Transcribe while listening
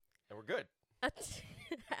good.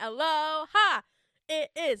 Aloha! It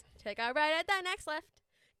is Take Our Right at the Next Left.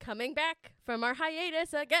 Coming back from our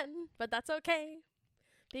hiatus again, but that's okay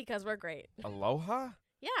because we're great. Aloha?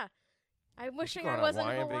 Yeah. I'm We should wishing go I on a wasn't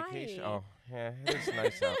in Hawaiian Hawaii. vacation. Oh, yeah, it is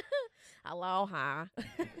nice out. Aloha.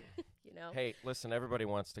 You know. Hey, listen, everybody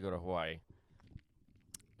wants to go to Hawaii.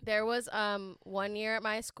 There was 1 year at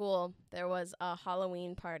my school, there was a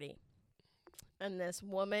Halloween party. And this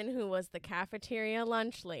woman who was the cafeteria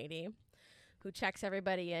lunch lady who checks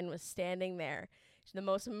everybody in was standing there. She's the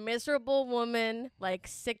most miserable woman, like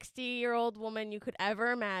 60-year-old woman you could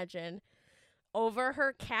ever imagine. Over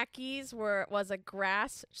her khakis was a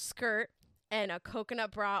grass skirt and a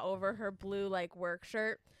coconut bra over her blue like work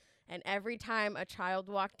shirt. And every time a child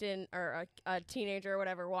walked in or a teenager or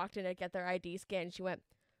whatever walked in to get their ID scanned, she went,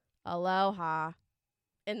 "Aloha,"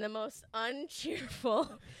 in the most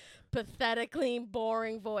uncheerful, pathetically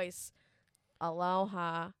boring voice.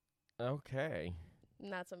 Aloha. Okay.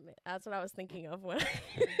 And that's what I was thinking of when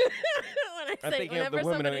I'm thinking of the woman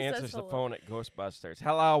who somebody answers says the hello. phone at Ghostbusters.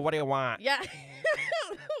 Hello, what do you want? Yeah.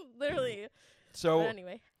 Literally. So, But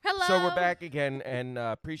anyway. Hello. so we're back again, and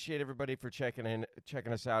appreciate everybody for checking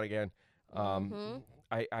us out again. Mhm.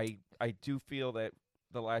 I do feel that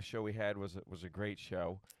the last show we had was a great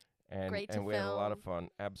show, and Great to we had a lot of film. fun.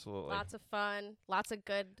 Absolutely. Lots of fun. Lots of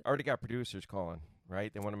good. Already got producers calling,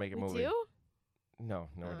 right? They want to make a We movie. do? No,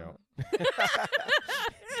 we Oh. don't.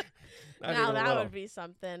 Not Now even a that little. would be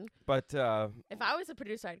something. But If I was a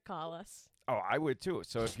producer, I'd call us. oh, I would too.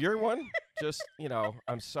 So if you're one, just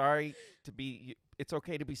I'm sorry to be. It's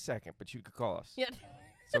okay to be second, but you could call us. Yeah.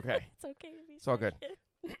 It's okay. It's okay to be It's all good.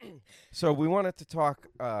 second. So we wanted to talk.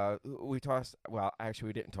 We tossed. Well, actually,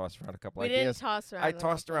 we didn't toss around a couple We didn't ideas. toss around. I a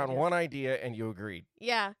tossed couple around ideas. one idea, and you agreed.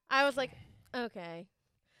 Yeah. I was like, okay.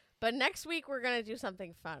 But next week, we're going to do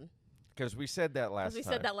something fun. Because we said that last Because we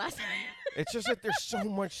time. said that last time. It's just that there's so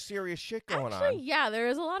much serious shit going Actually, on. yeah, there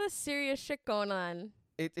is a lot of serious shit going on.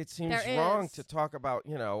 It seems there wrong is. to talk about,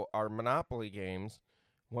 our Monopoly games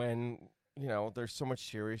when, there's so much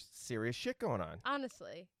serious shit going on.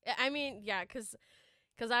 Honestly. I mean, yeah, because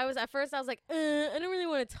I was, at first, I was like, I don't really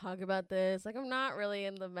want to talk about this. Like, I'm not really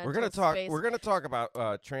in the mental We're gonna space. talk about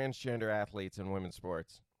transgender athletes in women's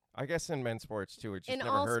sports. I guess in men's sports too. It's just in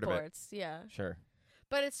never all heard sports, yeah. of it. Sure.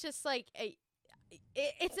 But it's just like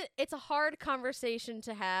it's a hard conversation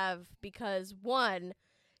to have because one,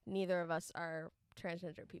 neither of us are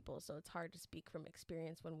transgender people, so it's hard to speak from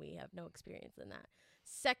experience when we have no experience in that.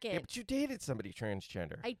 Second, Yeah, but you dated somebody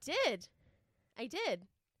transgender. I did.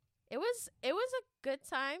 It was a good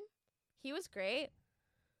time. He was great.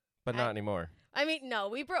 but not anymore. I mean, no,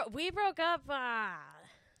 we broke up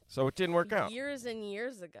So it didn't work out. years and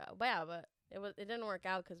years ago. But yeah, but it didn't work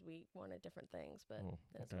out because we wanted different things. But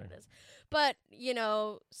that's what okay. it is. But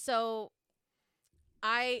so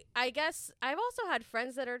I guess I've also had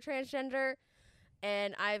friends that are transgender,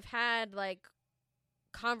 and I've had like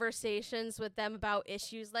conversations with them about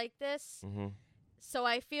issues like this. Mm-hmm. So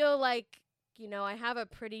I feel like I have a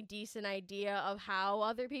pretty decent idea of how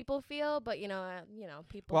other people feel, but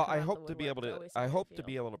people. Well, come I out the hope to be woodwork able to. always I say they hope to feel.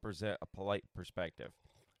 be able to present a polite perspective.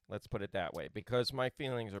 Let's put it that way, because my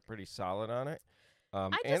feelings are pretty solid on it. I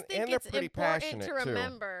just and think they're it's pretty important passionate to too.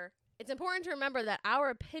 remember. It's important to remember that our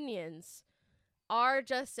opinions are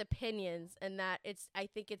just opinions, and that I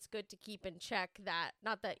think it's good to keep in check that,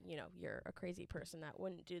 not that you're a crazy person that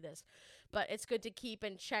wouldn't do this, but it's good to keep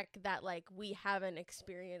in check that like we haven't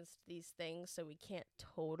experienced these things, so we can't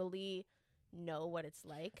totally know what it's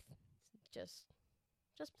like. Just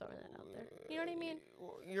throwing that out there. You know what I mean?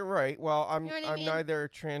 You're right. Well, I'm You know what I I'm mean? neither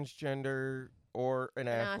transgender or an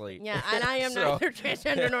athlete. Yeah, and I am So- neither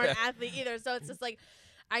transgender nor an athlete either. So it's just like,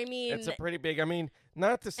 I mean, It's a pretty big. I mean,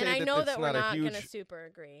 not to say and I that know it's that we're not a not huge. gonna super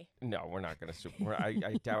agree. No, we're not gonna super. I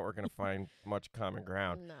doubt we're gonna find much common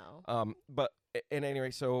ground. No. But in any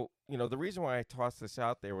rate, so the reason why I tossed this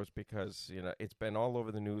out there was because it's been all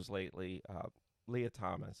over the news lately. Leah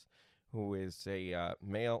Thomas, who is a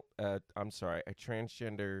male. I'm sorry, a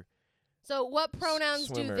transgender. So what pronouns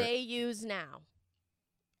swimmer. do they use now?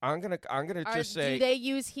 I'm gonna just say do they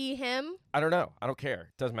use he, him? I don't know. I don't care.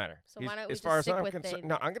 Doesn't matter. So why don't we as just far as stick I'm with concerned, they,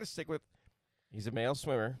 no, them? I'm gonna stick with. He's a male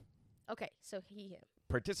swimmer Okay, so he, him.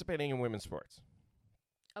 participating in women's sports.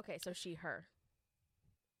 Okay, so she, her.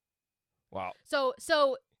 Wow. So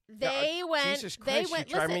they went. Jesus they Christ, went.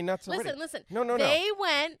 you drive me nuts already. Listen. No. They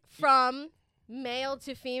went from male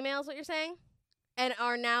to female. Is what you're saying, and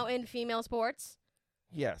are now in female sports.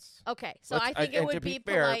 Yes. Okay, so Let's- I think it and to would be be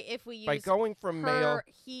fair, polite if we use By going from male, her,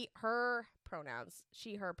 he, her pronouns,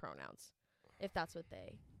 she, her pronouns, if that's what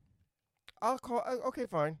they. I'll call. Okay,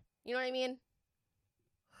 fine. You know what I mean?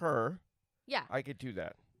 her, Yeah. I could do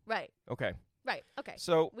that. Right. Okay. Right. Okay.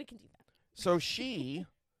 So We can do that. so she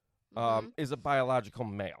Mhm. is a biological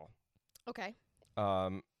male. Okay.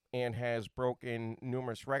 And has broken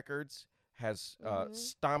numerous records, has Mhm.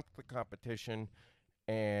 stomped the competition,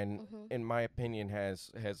 and Mhm. in my opinion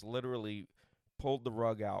has literally pulled the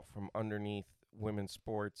rug out from underneath women's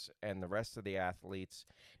sports and the rest of the athletes.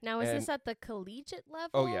 Now, is And this at the collegiate level?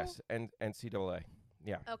 oh yes, and NCAA.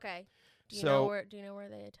 Yeah. Okay. Do you So know where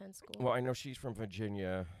they attend school? well, I know she's from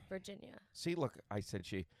Virginia. Virginia. See, look, I said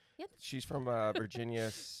she. Yep. She's from Virginia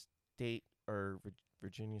State or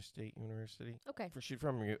Virginia State University. Okay. She's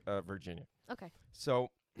from Virginia. Okay. So,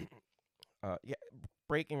 yeah,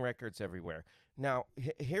 breaking records everywhere. Now,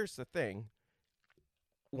 here's the thing.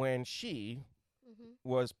 When she Mhm.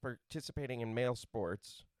 was participating in male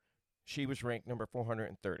sports, she was ranked number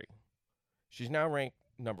 430. She's now ranked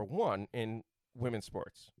number 1 in women's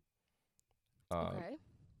sports. Okay.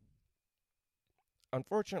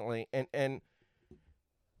 Unfortunately, and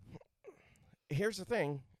here's the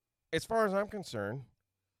thing. As far as I'm concerned,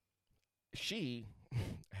 she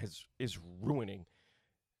is ruining,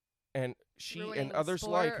 and she Ruining and the others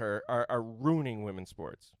like sport. her are ruining women's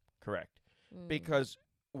sports. Correct. Mm. Because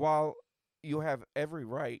while you have every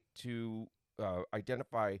right to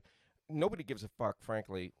identify, nobody gives a fuck,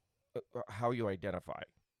 frankly, how you identify.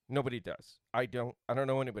 Nobody does. I don't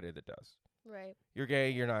know anybody that does. Right. You're gay,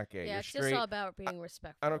 you're not gay. Yeah, You're it's straight. just all about being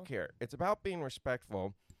respectful. I don't care. It's about being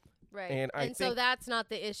respectful. Right. And I so think- that's not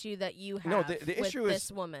the issue that you have No, the with issue is-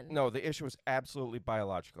 this woman. No, the issue is absolutely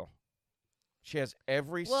biological. She has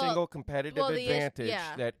every Well- single competitive well, the advantage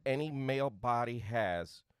yeah. that any male body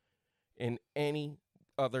has in any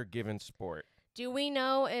other given sport. Do we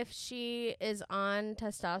know if she is on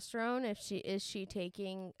testosterone? If she is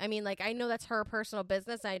taking? I mean, like, I know that's her personal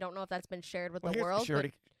business. I don't know if that's been shared with the Here's- world.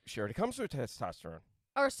 she already comes with testosterone.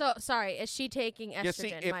 Sorry, is she taking estrogen? Yeah,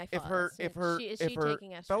 see, My if fault. her Is if her she, is if she her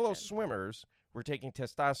taking estrogen? fellow swimmers were taking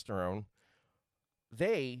testosterone,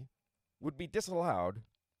 they would be disallowed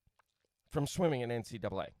from swimming in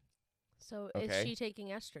NCAA. So Okay. is she taking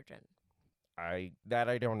estrogen? I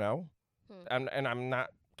don't know, and I'm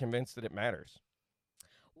not convinced that it matters.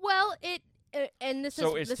 Well, and this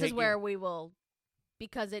So is it's this is where taking- we will,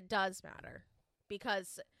 because it does matter.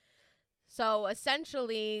 Because so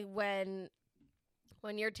essentially, when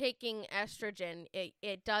you're taking estrogen,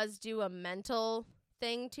 it does do a mental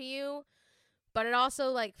thing to you, but it also,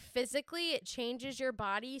 like, physically it changes your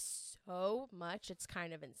body so much. It's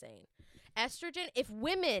kind of insane. Estrogen, if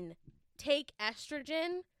women take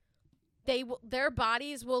estrogen, their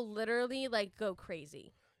bodies will literally, like, go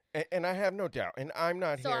crazy. And I have no doubt. And I'm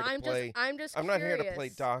not So here to I'm play. just I'm not here to play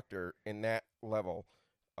curious. doctor in that level,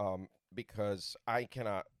 because I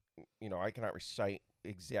cannot recite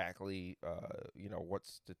exactly, what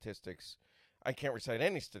statistics. I can't recite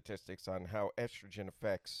any statistics on how estrogen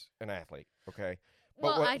affects an athlete. Okay.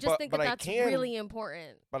 Well, I just think that I that's can- really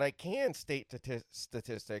important. But I can state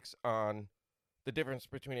statistics on the difference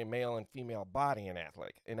between a male and female body in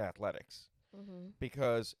athletics. Mm-hmm.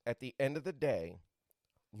 Because at the end of the day,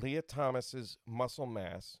 Leah Thomas's muscle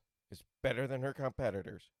mass is better than her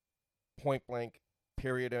competitors. Point blank,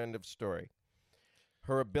 period, end of story.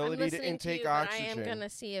 Her ability to intake oxygen. I am gonna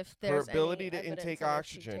see if there's ability any to evidence intake that if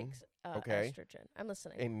oxygen, she takes, okay. estrogen. I'm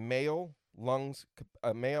listening.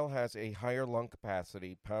 A male has a higher lung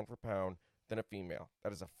capacity pound for pound than a female.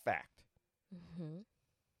 That is a fact. Mm-hmm.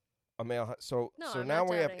 A male. So No, so I'm now not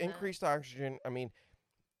we have doubting that. increased oxygen. I mean,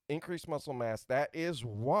 increased muscle mass. That is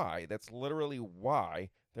why. That's literally why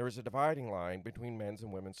there is a dividing line between men's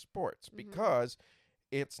and women's sports, Mhm. because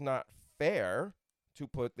it's not fair to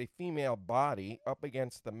put the female body up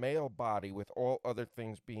against the male body with all other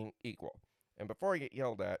things being equal. And before I get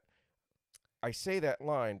yelled at, I say that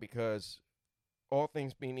line because all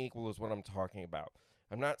things being equal is what I'm talking about.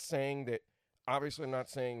 I'm not saying that, obviously I'm not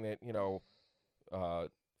saying that,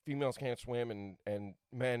 females can't swim and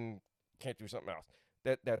men can't do something else.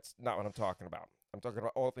 That's not what I'm talking about. I'm talking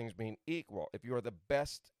about all things being equal. If you are the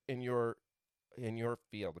best in your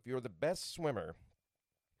field, if you're the best swimmer,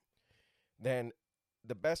 then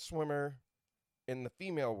the best swimmer in the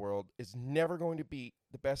female world is never going to beat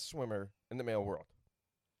the best swimmer in the male world.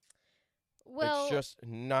 Well, It's just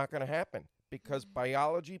not going to happen because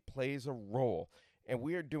biology plays a role, and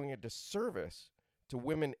we are doing a disservice to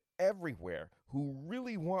women everywhere who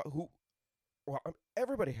really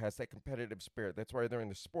everybody has that competitive spirit. That's why they're in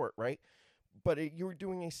the sport, right? But you're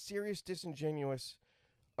doing a serious disingenuous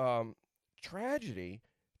tragedy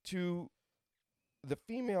to the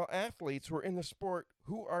female athletes who are in the sport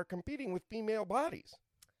who are competing with female bodies.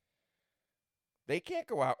 They can't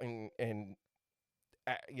go out and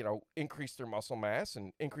increase their muscle mass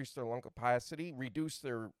and increase their lung capacity, reduce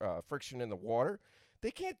their friction in the water.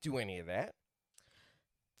 They can't do any of that.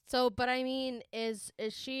 So, but I mean, is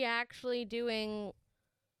she actually doing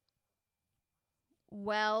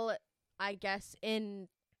well, I guess, in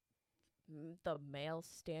the male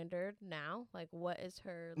standard now? Like, what is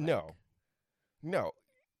her, like, No.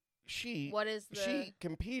 She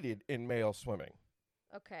competed in male swimming.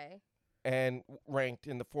 Okay. And ranked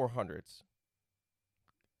in the 400s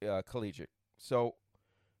collegiate. So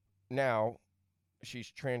now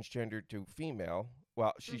she's transgendered to female.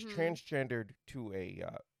 Well, she's transgendered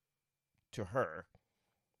to her.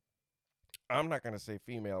 I'm not going to say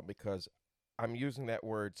female because I'm using that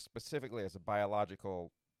word specifically as a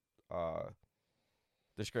biological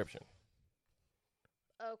description.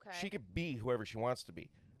 Okay. She could be whoever she wants to be.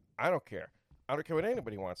 I don't care. I don't care what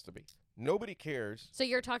anybody wants to be. Nobody cares. So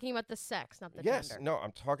you're talking about the sex, not the Yes, gender. no,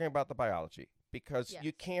 I'm talking about the biology because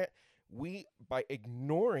you can't. By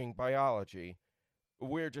ignoring biology,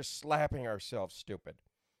 we're just slapping ourselves stupid.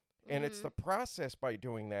 And it's the process by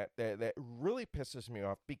doing that really pisses me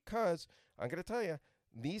off because I'm going to tell you,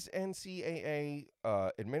 these NCAA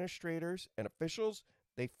administrators and officials,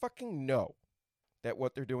 they fucking know that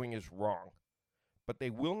what they're doing is wrong. But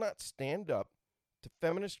they will not stand up to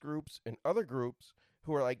feminist groups and other groups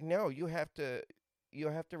who are like, no, you have to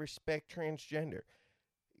respect transgender.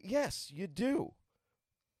 Yes, you do.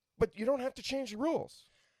 But you don't have to change the rules.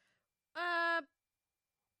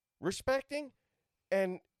 Respecting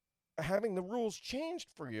and having the rules changed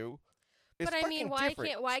for you is but I mean,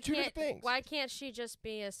 why can't she just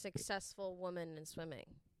be a successful woman in swimming?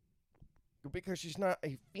 Because she's not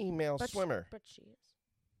a female swimmer. But she is.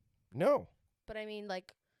 No. But I mean,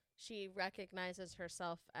 like, she recognizes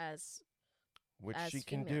herself as which as she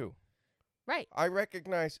female. Can do. Right. I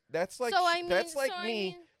recognize that's like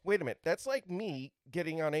me. Wait a minute. That's like me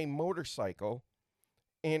getting on a motorcycle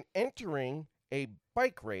and entering a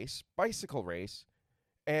bicycle race,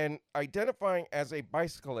 and identifying as a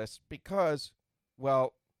bicyclist because,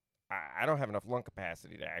 well, I don't have enough lung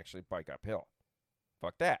capacity to actually bike uphill.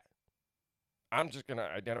 Fuck that. I'm just going to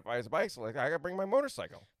identify as a bicyclist. I got to bring my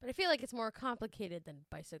motorcycle. But I feel like it's more complicated than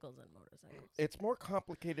bicycles and motorcycles. It's more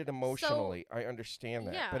complicated emotionally. I understand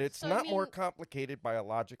that. Yeah, but it's not more complicated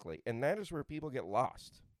biologically. And that is where people get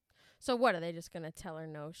lost. So what, are they just going to tell her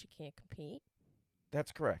no, she can't compete?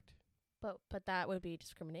 That's correct. But that would be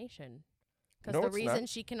discrimination. Because the reason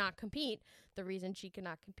she cannot compete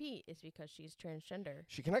is because she's transgender.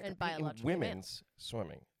 She cannot compete in women's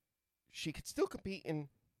swimming. She could still compete in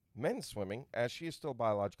men's swimming as she is still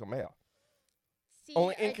biological male. See,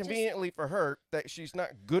 only inconveniently for her that she's not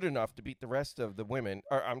good enough to beat the rest of the women.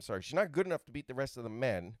 Or I'm sorry, she's not good enough to beat the rest of the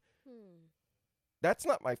men. That's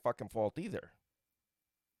not my fucking fault either.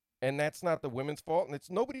 And that's not the women's fault, and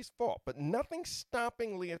it's nobody's fault. But nothing's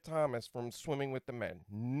stopping Leah Thomas from swimming with the men.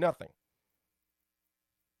 Nothing.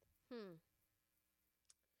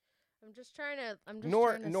 I'm just trying to.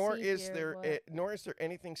 Nor is there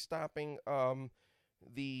anything stopping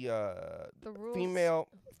the rules.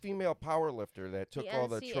 female powerlifter that took all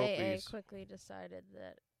the trophies. The NCAA quickly decided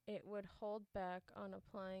that it would hold back on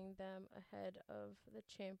applying them ahead of the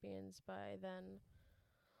champions by then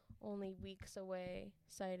only weeks away,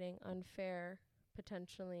 citing unfair,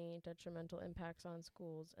 potentially detrimental impacts on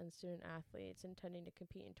schools and student athletes intending to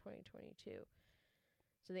compete in 2022.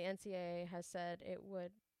 So the NCAA has said it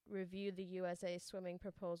would review the USA swimming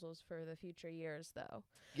proposals for the future years, though.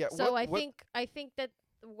 Yeah. So I think that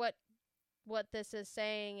what this is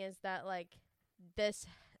saying is that, like, this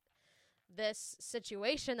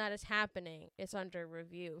situation that is happening is under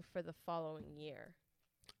review for the following year.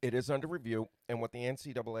 It is under review, and what the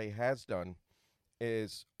NCAA has done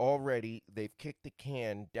is already they've kicked the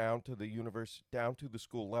can down to the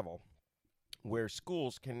school level, where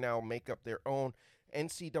schools can now make up their own.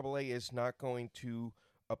 NCAA is not going to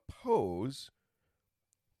oppose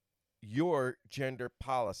your gender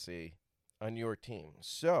policy on your team.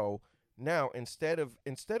 So now instead of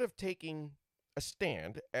taking a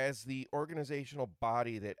stand as the organizational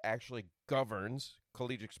body that actually governs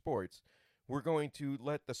collegiate sports, we're going to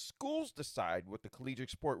let the schools decide what the collegiate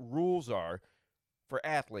sport rules are for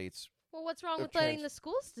athletes. Well, what's wrong with letting the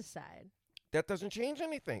schools decide? That doesn't change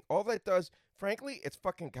anything. All that does, frankly, it's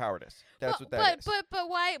fucking cowardice. That's what that is. But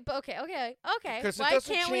why? Okay. Why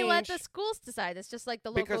can't we let the schools decide? It's just like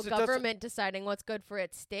the local government deciding what's good for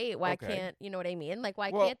its state. Why can't, you know what I mean? Like,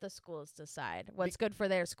 why can't the schools decide what's good for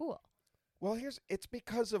their school? Well, it's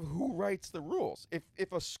because of who writes the rules.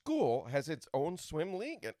 If a school has its own swim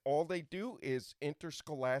league and all they do is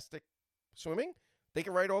interscholastic swimming, they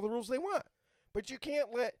can write all the rules they want. But you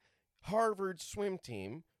can't let Harvard swim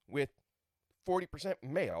team with 40%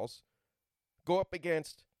 males go up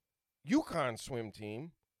against UConn swim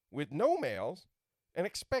team with no males and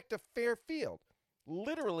expect a fair field.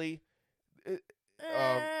 Literally,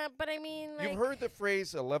 but I mean, like, you've heard the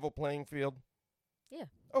phrase a level playing field? Yeah.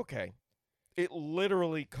 Okay. It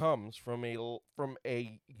literally comes from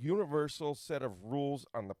a universal set of rules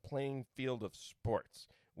on the playing field of sports.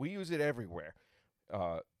 We use it everywhere.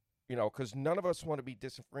 Because none of us want to be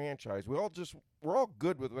disenfranchised. We're all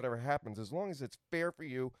good with whatever happens as long as it's fair for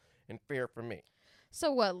you and fair for me.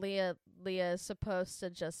 So what, Leah is supposed to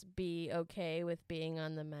just be okay with being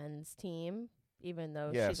on the men's team, even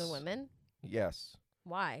though she's a woman? Yes.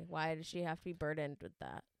 Why? Why does she have to be burdened with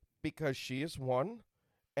that? Because she is one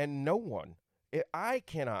and no one. I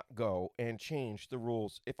cannot go and change the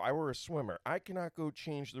rules. If I were a swimmer, I cannot go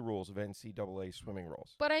change the rules of NCAA swimming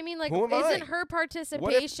rules. But I mean, like, Who am I? isn't her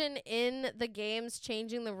participation in the games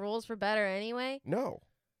changing the rules for better anyway? No.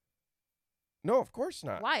 No, of course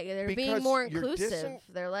not. Why? They're Because being more you're inclusive.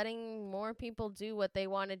 They're letting more people do what they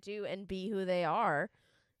want to do and be who they are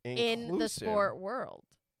in the sport world.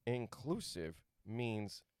 Inclusive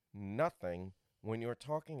means nothing when you're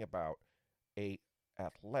talking about a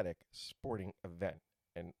athletic sporting event.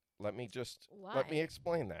 And let me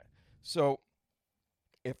explain that. So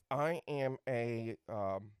if I am if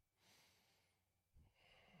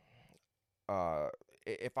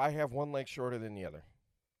I have one leg shorter than the other,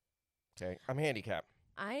 okay, I'm handicapped.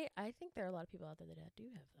 I think there are a lot of people out there that do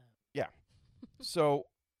have that. Yeah. So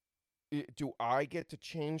do I get to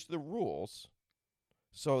change the rules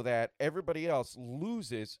so that everybody else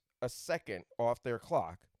loses a second off their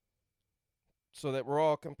clock so that we're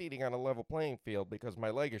all competing on a level playing field because my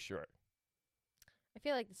leg is short? I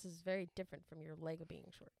feel like this is very different from your leg being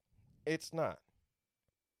short. It's not.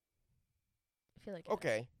 I feel like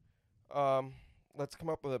okay. Let's come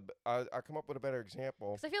up with I'll come up with a better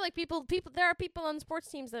example. Because I feel like people. There are people on sports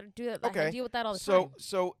teams that do that. Okay. That deal with that all the time.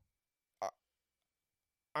 So,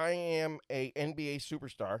 I am a NBA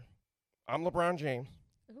superstar. I'm LeBron James.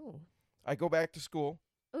 Ooh. I go back to school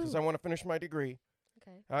because I want to finish my degree.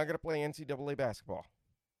 Okay. I'm gonna play NCAA basketball.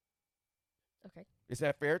 Okay. Is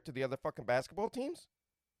that fair to the other fucking basketball teams?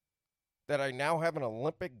 That I now have an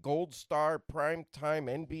Olympic gold star primetime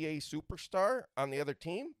NBA superstar on the other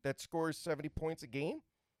team that scores 70 points a game?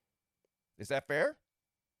 Is that fair?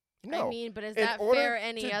 No. I mean, but is that fair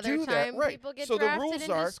any other time people get drafted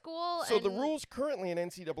into school? So the rules currently in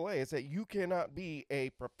NCAA is that you cannot be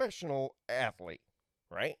a professional athlete,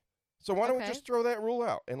 right? So why don't we just throw that rule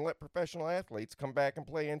out and let professional athletes come back and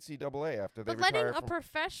play NCAA after they retire? But letting a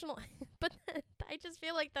professional, but I just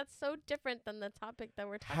feel like that's so different than the topic that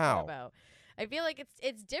we're talking about. I feel like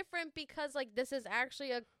it's different because like this is actually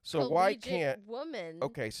a woman.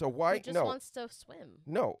 Okay, so why who just wants to swim?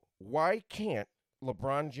 No, why can't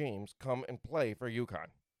LeBron James come and play for UConn?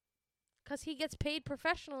 Because he gets paid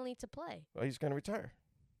professionally to play. Well, he's going to retire.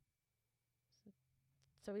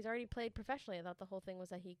 So he's already played professionally. I thought the whole thing was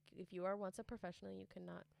that if you are once a professional, you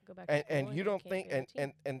cannot go back. And you don't think,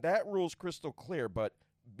 and that rule's crystal clear. But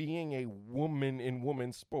being a woman in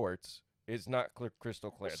women's sports is not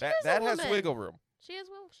crystal clear. Well, that has wiggle room. She is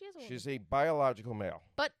a woman. She's a biological male.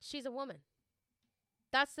 But she's a woman.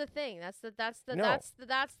 That's the thing. That's the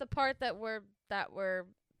part that we're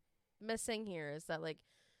missing here is that like,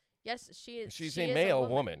 yes, she's a male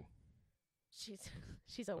woman. She's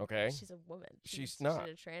a woman. She's not.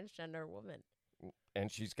 She's a transgender woman.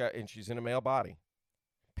 And she's in a male body.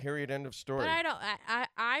 Period. End of story. But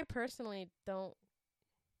I personally don't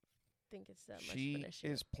think it's that much of an issue. She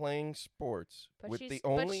is playing sports but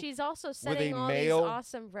she's also setting all these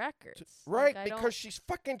awesome records. Right, because she's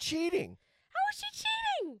fucking cheating. How is she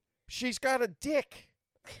cheating? She's got a dick.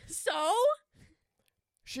 So?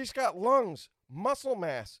 She's got lungs, muscle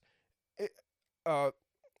mass,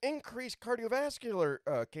 increased cardiovascular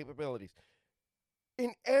capabilities.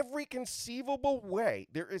 In every conceivable way,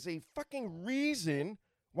 there is a fucking reason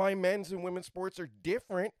why men's and women's sports are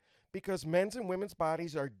different, because men's and women's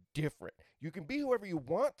bodies are different. You can be whoever you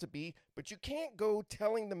want to be, but you can't go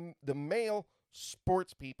telling the male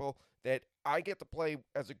sports people that I get to play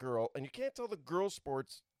as a girl, and you can't tell the girls'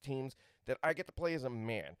 sports teams that I get to play as a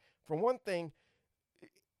man. For one thing,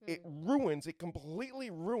 it completely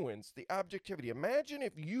ruins the objectivity. Imagine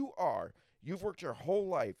if you've worked your whole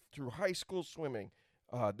life through high school swimming,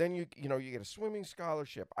 then you get a swimming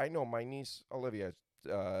scholarship. I know my niece Olivia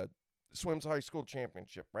swims high school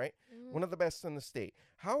championship, right? Mm-hmm. One of the best in the state.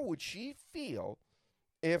 How would she feel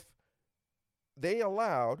if they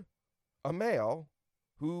allowed a male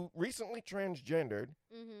who recently transgendered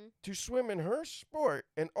to swim in her sport,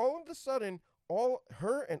 and all of a sudden all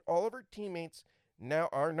her and all of her teammates now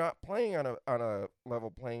are not playing on a level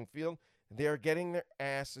playing field. They are getting their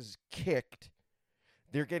asses kicked.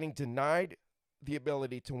 They're getting denied the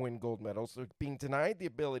ability to win gold medals. They're being denied the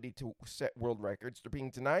ability to set world records. They're being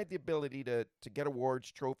denied the ability to get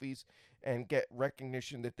awards, trophies, and get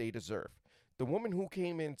recognition that they deserve. The woman who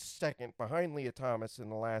came in second behind Leah Thomas in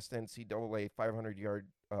the last NCAA 500-yard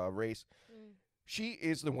race, she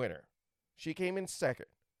is the winner. She came in second.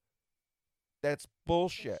 That's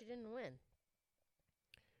bullshit. She didn't win.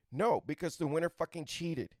 No, because the winner fucking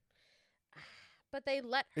cheated. But they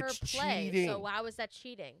let her It's play. cheating. So how was that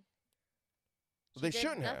cheating? They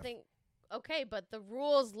shouldn't have. Okay, but the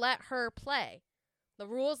rules let her play. The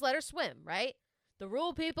rules let her swim, right? The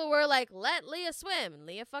rule people were like, let Leah swim. And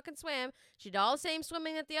Leah fucking swam. She did all the same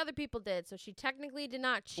swimming that the other people did, so she technically did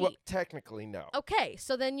not cheat. Well, technically, no. Okay,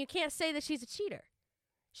 so then you can't say that she's a cheater.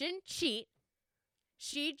 She didn't cheat.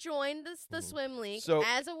 She joined the swim league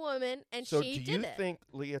as a woman, and she did it. So do you think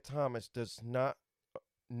Leah Thomas does not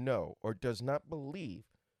know or does not believe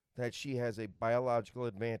that she has a biological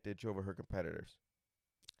advantage over her competitors?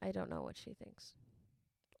 I don't know what she thinks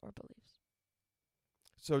or believes.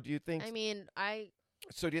 So do you think...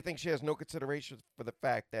 So do you think she has no consideration for the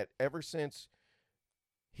fact that ever since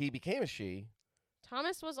he became a she...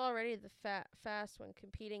 Thomas was already the fast when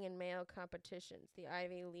competing in male competitions. The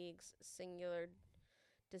Ivy League's singular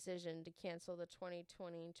decision to cancel the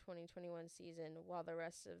 2020-2021 season while the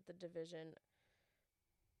rest of the Division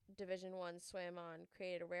 1 swam on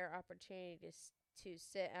created a rare opportunity to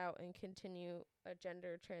sit out and continue a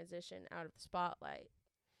gender transition out of the spotlight.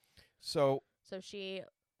 So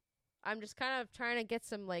I'm just kind of trying to get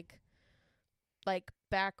some like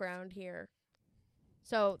background here.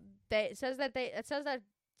 So it says that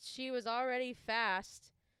she was already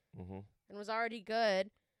fast and was already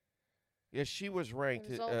good. Yeah, she was ranked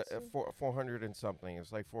at 400 and something.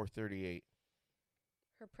 It's like 438.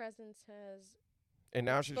 Her presence has and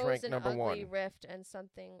now she's ranked number an ugly 1. rift and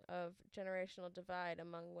something of generational divide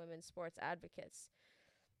among women's sports advocates.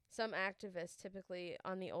 Some activists, typically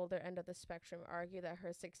on the older end of the spectrum, argue that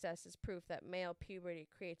her success is proof that male puberty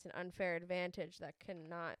creates an unfair advantage that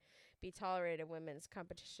cannot be tolerated in women's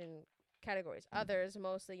competition categories. Others,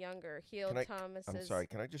 mostly younger, healed Thomas's... I'm sorry,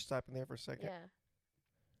 can I just stop in there for a second? Yeah.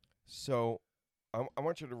 So, I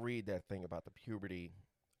want you to read that thing about the puberty.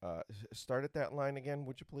 Start at that line again,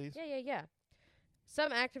 would you please? Yeah.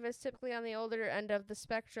 Some activists, typically on the older end of the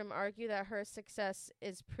spectrum, argue that her success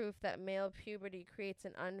is proof that male puberty creates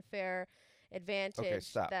an unfair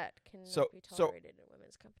advantage that cannot be tolerated in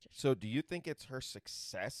women's competition. So do you think it's her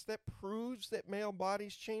success that proves that male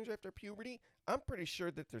bodies change after puberty? I'm pretty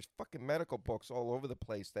sure that there's fucking medical books all over the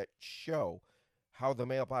place that show how the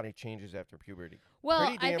male body changes after puberty. Well,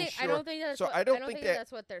 I don't think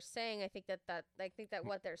that's what they're saying. I think that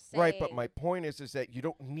what they're saying. Right, but my point is that you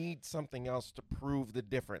don't need something else to prove the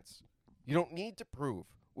difference. You don't need to prove.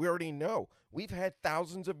 We already know. We've had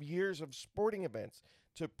thousands of years of sporting events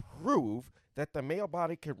to prove that the male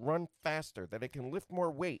body can run faster, that it can lift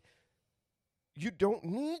more weight. You don't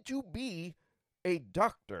need to be a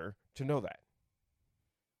doctor to know that.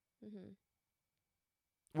 Mm-hmm.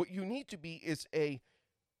 What you need to be is a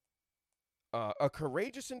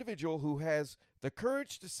courageous individual who has the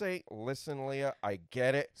courage to say, "Listen, Leah, I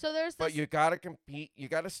get it. So but you gotta compete. You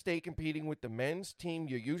gotta stay competing with the men's team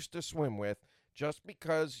you used to swim with, just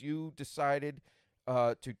because you decided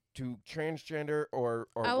to transgender or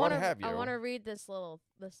what have you." I want to read this little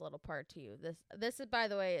part to you. This is, by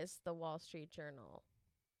the way, is the Wall Street Journal.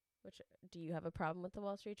 Which, do you have a problem with the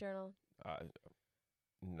Wall Street Journal?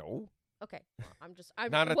 No. Okay, I'm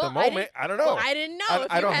not at the moment. I don't know. Well, I didn't know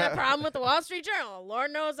if you had a problem with the Wall Street Journal.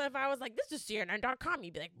 Lord knows if I was like, this is CNN.com,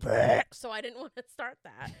 you'd be like, bleh. So I didn't want to start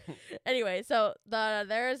that. Anyway, so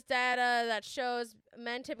there's data that shows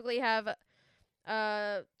men typically have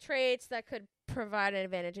traits that could provide an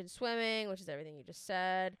advantage in swimming, which is everything you just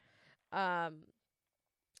said.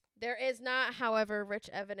 There is not, however, rich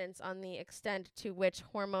evidence on the extent to which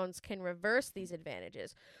hormones can reverse these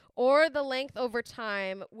advantages, or the length over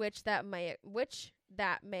time which that might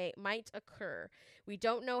occur. We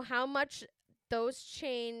don't know how much those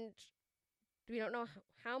change. We don't know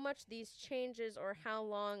how much these changes or how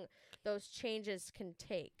long those changes can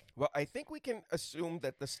take. Well, I think we can assume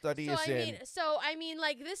that the study is in. I mean,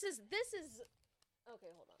 like this is.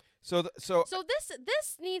 Okay, hold on. So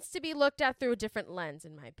this needs to be looked at through a different lens,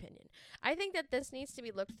 in my opinion. I think that this needs to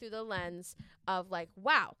be looked through the lens of like,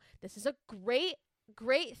 wow, this is a great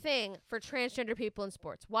great thing for transgender people in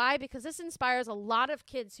sports. Why? Because this inspires a lot of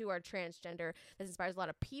kids who are transgender. This inspires a lot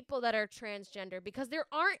of people that are transgender, because there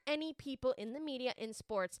aren't any people in the media in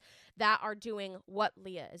sports that are doing what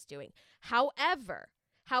Leah is doing. However,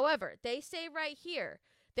 they say right here,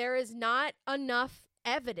 there is not enough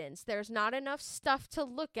evidence. There's not enough stuff to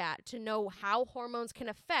look at to know how hormones can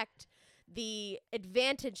affect the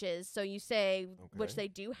advantages. So you say, which they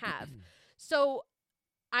do have. So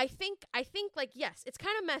I think like, yes, it's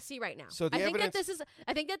kind of messy right now. So I think that this is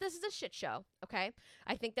a shit show, okay?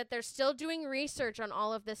 I think that they're still doing research on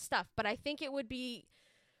all of this stuff, but I think it would be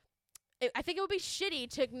shitty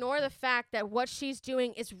to ignore the fact that what she's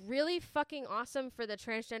doing is really fucking awesome for the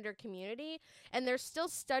transgender community, and there's still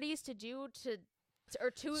studies to do to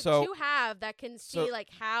have that can see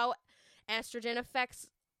like how estrogen affects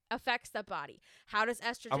the body. How does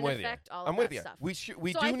estrogen affect all of that stuff? We so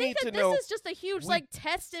do I need think to that know. This is just a huge like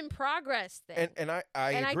test in progress thing. And I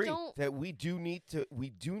agree that we do need to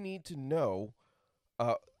know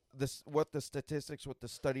what the statistics, what the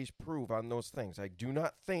studies prove on those things. I do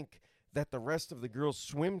not think that the rest of the girls'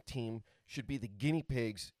 swim team should be the guinea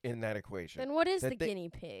pigs in that equation. Then what is the guinea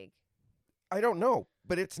pig? I don't know,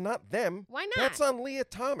 but it's not them. Why not? That's on Leah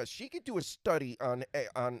Thomas. She could do a study on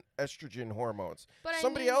estrogen hormones. But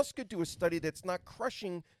somebody else could do a study that's not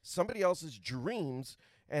crushing somebody else's dreams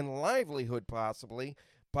and livelihood, possibly,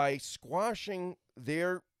 by squashing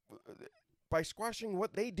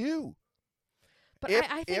what they do. But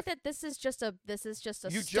I think that this is just a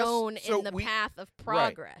stone in the path of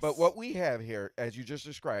progress. Right. But what we have here, as you just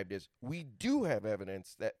described, is we do have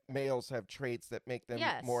evidence that males have traits that make them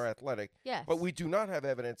more athletic. Yes. But we do not have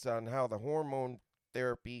evidence on how the hormone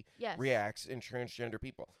therapy reacts in transgender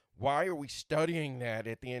people. Why are we studying that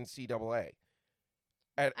at the NCAA?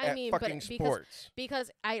 At fucking sports.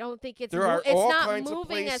 Because I don't think it's not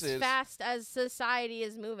moving as fast as society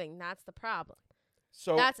is moving. That's the problem.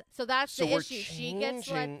 So that's the we're issue. She gets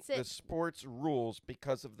let sit. The sports rules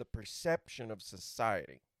because of the perception of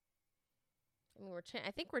society. I mean,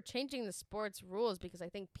 I think we're changing the sports rules because I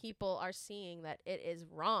think people are seeing that it is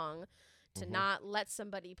wrong to not let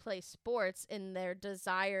somebody play sports in their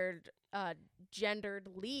desired gendered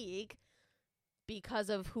league because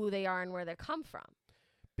of who they are and where they come from.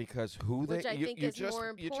 Because which I think is more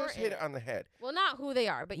important. You just hit it on the head. Well, not who they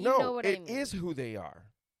are, but you know what I mean. No, it is who they are.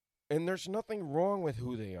 And there's nothing wrong with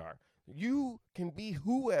who they are. You can be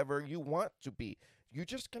whoever you want to be. You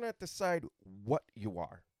just cannot decide what you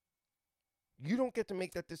are. You don't get to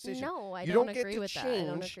make that decision. No, I you don't get agree to with that. I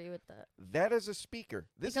don't agree with that. That is a speaker.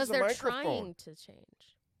 This because is a they're microphone. Trying to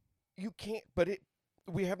change. You can't, but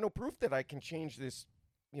we have no proof that I can change this,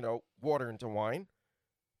 water into wine.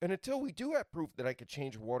 And until we do have proof that I could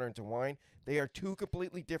change water into wine, they are two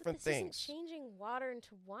completely different things. This isn't changing water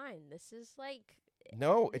into wine. This is like...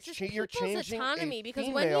 No, you're people's changing autonomy because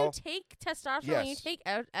female, when you take testosterone and you take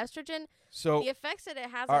estrogen, the effects that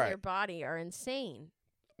it has on your body are insane.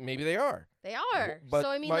 Maybe they are. They are. But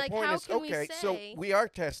so I mean, my like, point how is, can we say? So we are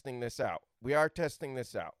testing this out.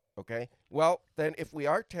 Okay. Well, then if we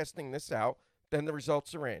are testing this out, then the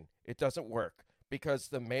results are in. It doesn't work because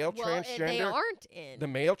the male they aren't in. The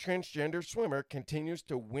male transgender swimmer continues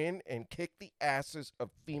to win and kick the asses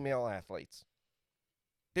of female athletes.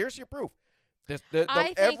 There's your proof.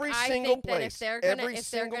 I think that if they're gonna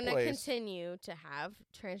place, continue to have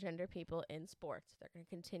transgender people in sports, they're gonna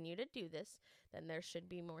continue to do this, then there should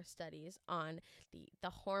be more studies on the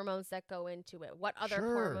hormones that go into it. What other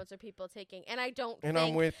hormones are people taking? And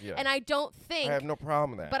I'm with you. And I don't think I have no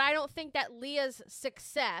problem with that. But I don't think that Leah's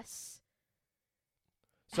success.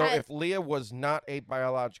 So if Leah was not a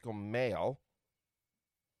biological male,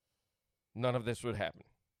 none of this would happen.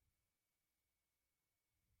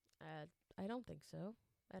 I don't think so.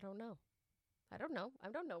 I don't know. I don't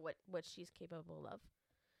know what she's capable of.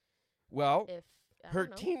 Well, her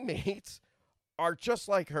teammates are just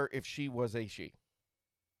like her if she was a she.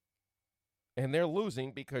 And they're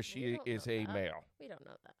losing because she is a male. We don't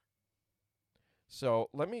know that. So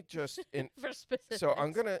let me just for specifics. So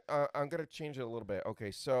I'm gonna change it a little bit. Okay,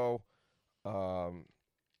 so high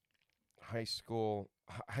school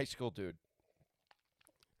dude.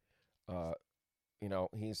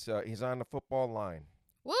 He's on the football line.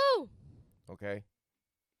 Woo! Okay.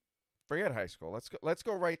 Forget high school. Let's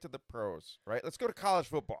go right to the pros, right? Let's go to college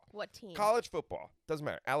football. What team? College football. Doesn't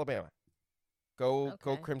matter. Alabama. Go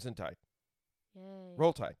Crimson Tide. Yay.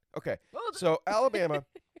 Roll Tide. Okay. So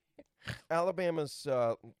Alabama's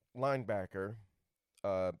linebacker,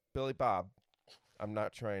 Billy Bob. I'm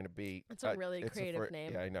not trying to be. That's a really creative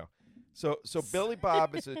name. Yeah, I know. So Billy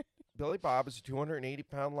Bob is a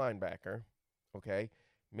 280-pound linebacker. Okay,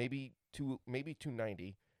 maybe maybe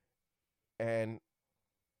 290, and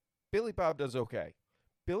Billy Bob does okay.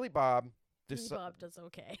 Billy Bob Does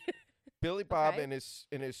okay. Billy Bob Okay.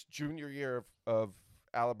 in his junior year of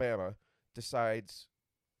Alabama decides,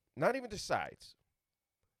 not even decides,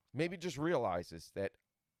 maybe just realizes that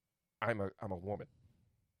I'm a woman.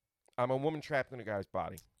 I'm a woman trapped in a guy's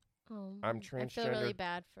body. I'm I feel really transgender.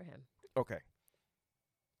 bad for him. Okay.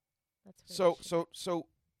 That's really So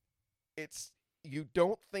it's, you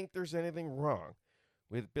don't think there's anything wrong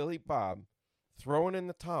with Billy Bob throwing in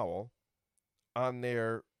the towel on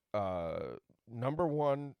their number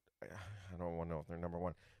one. I don't want to know if they're number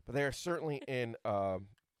one, but they are certainly in a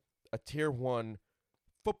tier one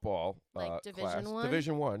football Like Division class, One?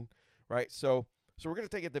 Division One, right? So we're gonna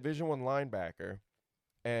take a Division One linebacker,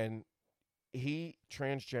 and he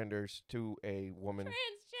transgenders to a woman.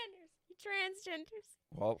 Transgenders.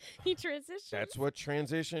 Well, He transitions. that's what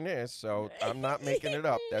transition is. So I'm not making it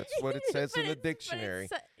up. That's what it says in the dictionary.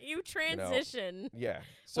 You transition. Yeah.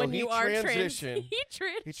 So when he you are transition.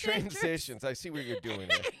 He transitions. I see what you're doing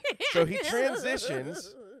there. So he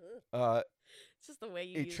transitions. It's just the way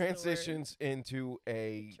you He use transitions into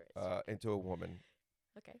a Transgender. woman.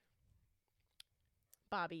 Okay.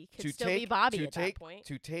 Bobby could To still be take- Bobby to at take- that point.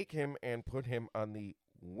 To take him and put him on the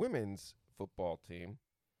women's football team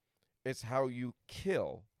is how you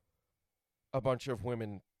kill a bunch of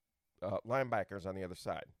women linebackers on the other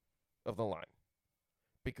side of the line,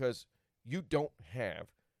 because you don't have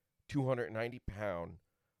 290-pound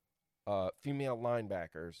female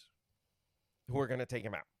linebackers who are going to take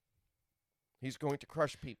him out. He's going to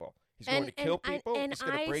crush people. He's going to kill people. He's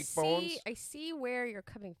going to break bones. I see where you're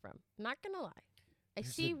coming from. I'm not gonna lie. I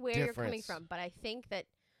There's see a where you're coming difference. from, but I think that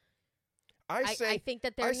I I say think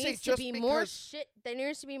that I there say needs to just be more because- shit. There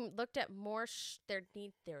needs to be looked at more.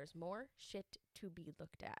 There is more shit to be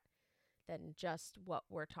looked at than just what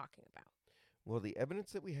we're talking about. well, the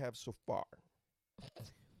evidence that we have so far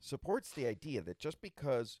supports the idea that just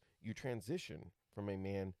because you transition from a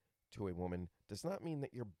man to a woman does not mean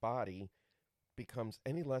that your body becomes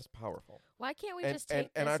any less powerful. Why can't we and just take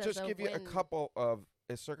and this I'll as just a give you a win? couple of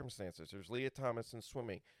circumstances. There's Leah Thomas in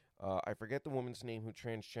swimming. I forget the woman's name who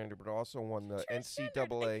transgender, but also won the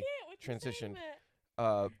NCAA transition.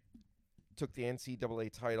 Took the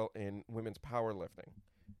NCAA title in women's powerlifting.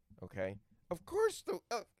 Okay, of course,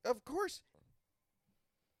 of course,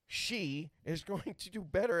 she is going to do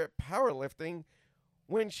better at powerlifting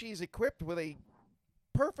when she's equipped with a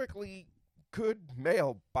perfectly good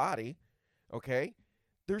male body. Okay,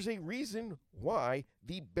 there's a reason why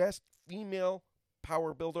the best female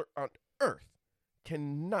power builder on earth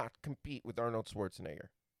cannot compete with Arnold Schwarzenegger.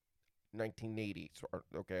 1980.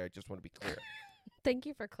 Okay, I just want to be clear. Thank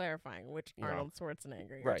you for clarifying which You know, Arnold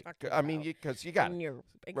Schwarzenegger you're Right. talking I mean, about because you got in it. your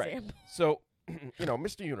example. So,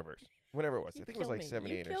 Mr. Universe, whatever it was. You I think it was kill like me.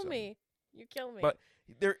 78 You or kill something. me. You kill me. But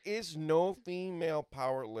there is no female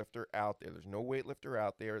power lifter out there. There's no weightlifter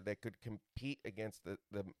out there that could compete against the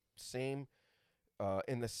same,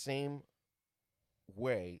 in the same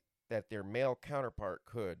way that their male counterpart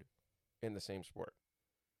could in the same sport.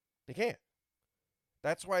 They can't.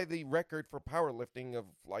 That's why the record for powerlifting of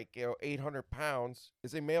 800 pounds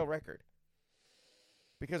is a male record.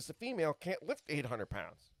 Because the female can't lift 800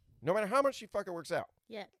 pounds, no matter how much she fucking works out.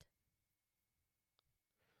 Yet.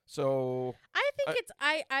 So I think it's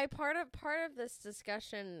I part of this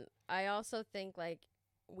discussion. I also think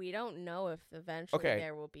we don't know if eventually Okay,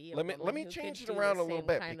 there will be. let me change it around a little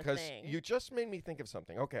bit, because you just made me think of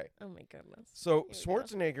something. Okay, Oh my goodness. so Here we go.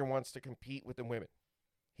 Schwarzenegger wants to compete with the women.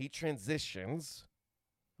 He transitions.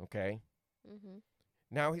 Okay, Mm-hmm.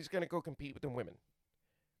 now he's going to go compete with the women.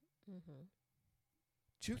 Mm-hmm.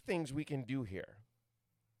 Two things we can do here.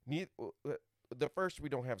 The first we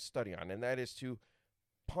don't have study on, and that is to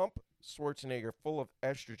pump Schwarzenegger full of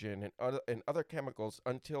estrogen and other chemicals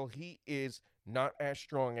until he is not as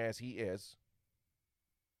strong as he is,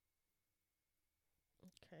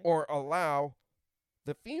 Okay. or allow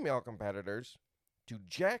the female competitors to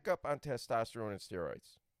jack up on testosterone and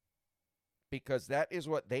steroids, because that is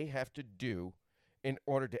what they have to do in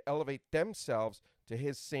order to elevate themselves to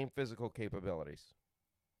his same physical capabilities.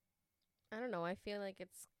 I don't know. I feel like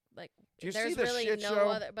it's like Do you there's see the really shit no show?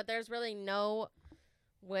 other, but there's really no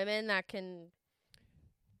women that can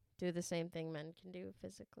do the same thing men can do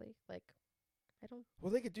physically. Like, I don't.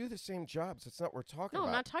 Well, they could do the same jobs. That's not what we're talking No, I'm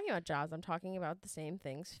about. not talking about jobs. I'm talking about the same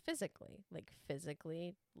things physically, like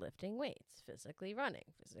physically lifting weights, physically running,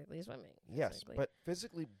 physically swimming. Yes, physically- but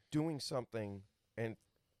physically doing something and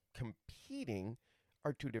competing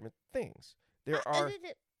are two different things. There are,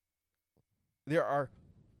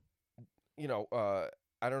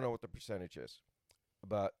 I don't know what the percentage is,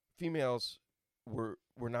 but females were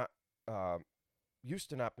not used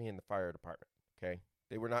to not be in the fire department. Okay,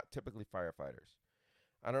 they were not typically firefighters.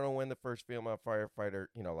 I don't know when the first female firefighter,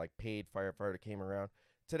 like paid firefighter, came around.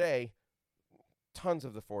 Today, tons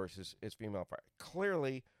of the force is female fire.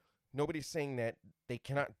 Clearly, nobody's saying that they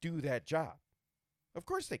cannot do that job. Of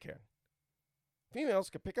course they can. Females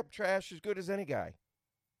can pick up trash as good as any guy.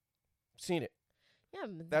 Seen it. Yeah,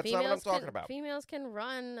 That's not what I'm talking about. Females can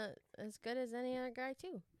run as good as any other guy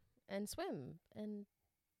too, and swim and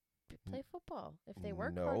play football if they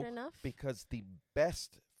work hard enough. Because the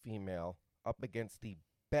best female up against the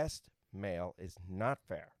best male is not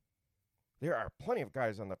fair. There are plenty of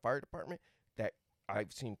guys on the fire department that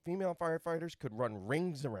I've seen female firefighters could run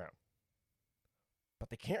rings around. But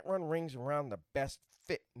they can't run rings around the best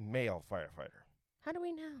fit male firefighter. How do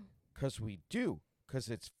we know? Because we do. Because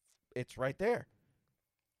it's right there.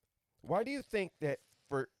 Why do you think that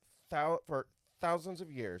for thousands of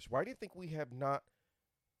years, why do you think we have not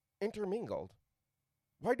intermingled?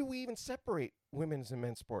 Why do we even separate women's and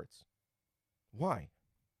men's sports? Why?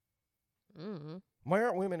 Why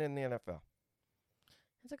aren't women in the NFL?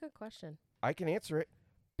 That's a good question. I can answer it.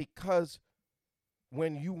 Because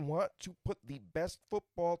when you want to put the best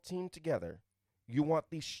football team together, you want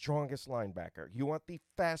the strongest linebacker. You want the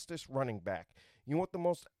fastest running back. You want the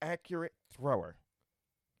most accurate thrower.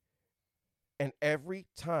 And every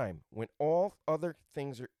time, when all other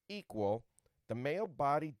things are equal, the male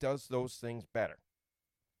body does those things better.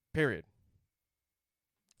 Period.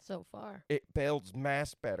 So far. It builds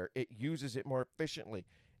mass better. It uses it more efficiently.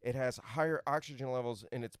 It has higher oxygen levels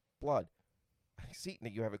in its blood. See,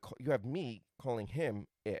 you have me calling him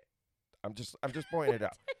it. I'm just pointing it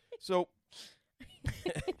out. So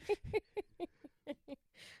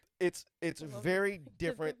it's very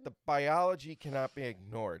different. The biology cannot be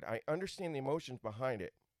ignored. I understand the emotions behind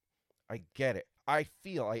it. I get it. I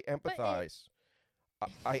feel. I empathize.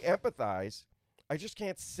 I empathize. I just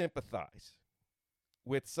can't sympathize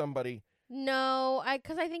with somebody. No,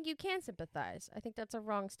 because I think you can sympathize. I think that's a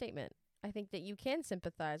wrong statement. I think that you can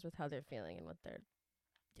sympathize with how they're feeling and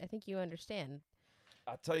I think you understand.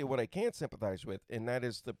 I'll tell you what I can't sympathize with, and that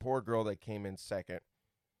is the poor girl that came in second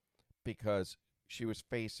because she was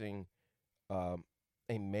facing a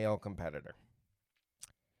male competitor.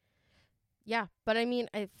 Yeah, but I mean,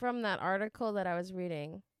 from that article that I was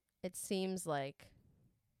reading, it seems like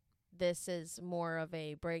this is more of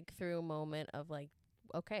a breakthrough moment of like,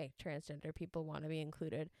 okay, transgender people want to be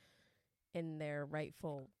included in their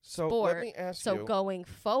rightful sport. Let me ask you. So going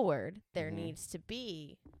forward, there needs to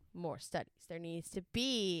be more studies. There needs to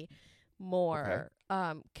be more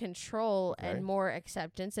control and more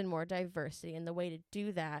acceptance and more diversity. And the way to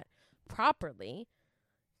do that properly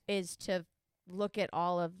is to look at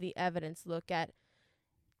all of the evidence, look at,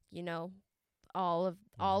 all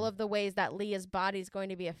of the ways that Leah's body is going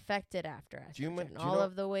to be affected after estrogen. All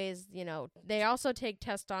of the ways, they also take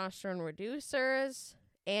testosterone reducers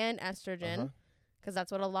and estrogen, because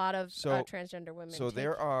that's what a lot of transgender women take.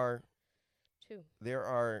 There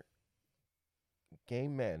are gay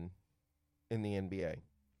men in the NBA.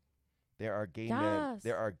 There are gay men.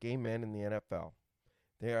 There are gay men in the NFL.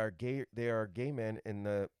 There are gay men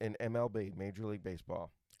in MLB, Major League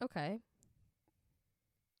Baseball. Okay.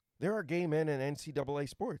 There are gay men in NCAA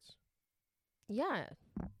sports. Yeah.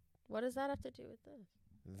 What does that have to do with this?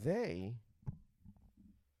 They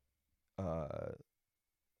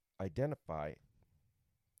identify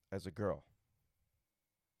as a girl,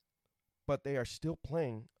 but they are still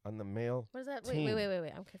playing on the male What is that? team.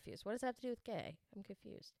 Wait. I'm confused. What does that have to do with gay? I'm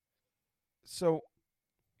confused. So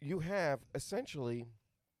you have essentially,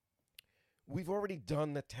 we've already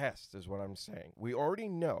done the test, is what I'm saying. We already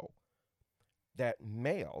know that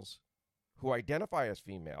males who identify as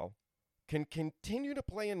female can continue to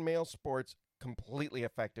play in male sports completely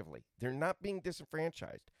effectively. They're not being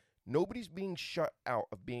disenfranchised. Nobody's being shut out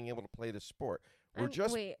of being able to play the sport. I'm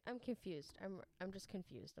confused. I'm just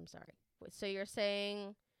confused. I'm sorry. So you're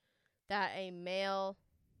saying that a male...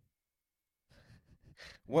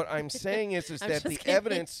 What I'm saying is that the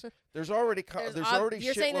evidence, there's already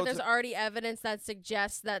you're saying that there's already evidence that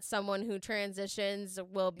suggests that someone who transitions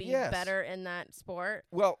will be better in that sport?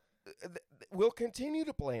 Well, will continue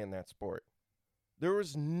to play in that sport. There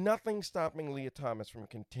was nothing stopping Leah Thomas from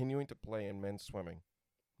continuing to play in men's swimming.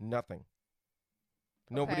 Nothing.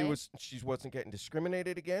 She wasn't getting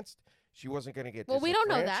discriminated against. She wasn't going to get disenfranchised. We don't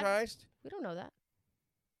know that. We don't know that.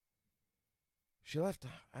 She left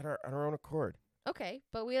on her own accord. Okay,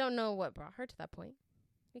 but we don't know what brought her to that point.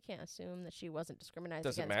 We can't assume that she wasn't discriminated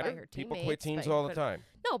Does it against by matter? her People teammates. quit teams but- all the but- time.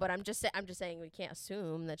 No, but I'm just saying we can't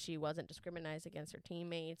assume that she wasn't discriminated against her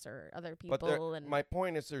teammates or other people. But my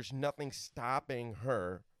point is, there's nothing stopping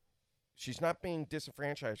her. She's not being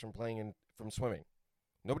disenfranchised from from swimming.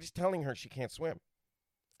 Nobody's telling her she can't swim.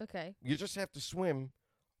 Okay. You just have to swim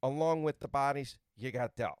along with the bodies you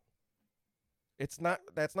got dealt. That's not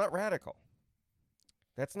radical.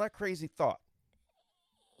 That's not crazy thought.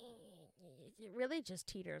 It really just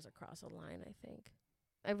teeters across a line, I think.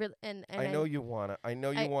 I really and I know you wanna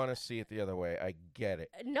see it the other way. I get it.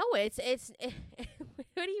 No, it's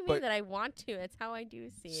what do you mean But- that I want to? It's how I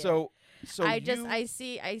do see it. So I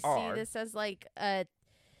see this as like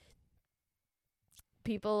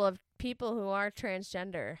people who are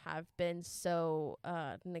transgender have been so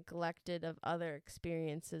neglected of other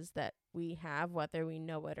experiences that we have, whether we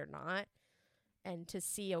know it or not. And to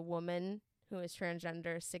see a woman who is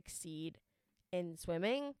transgender succeed in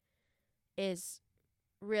swimming is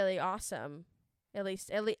really awesome. At least,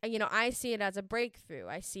 I see it as a breakthrough.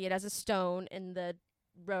 I see it as a stone in the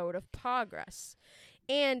road of progress.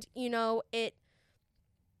 And,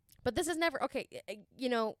 but this is never, okay,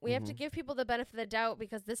 we have to give people the benefit of the doubt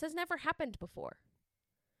because this has never happened before.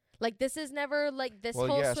 Like, this is never, like, this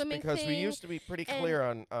whole swimming because thing. we used to be pretty clear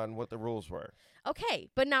on what the rules were. Okay,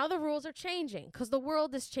 but now the rules are changing because the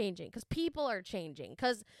world is changing, because people are changing,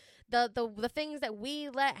 because the things that we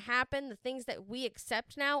let happen, the things that we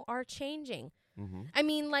accept now are changing. Mm-hmm. I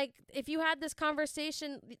mean, like, if you had this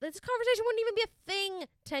conversation wouldn't even be a thing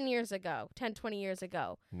 10 years ago, 10, 20 years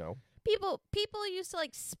ago. No. People used to,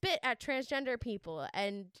 like, spit at transgender people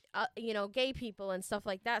and, gay people and stuff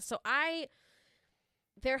like that. So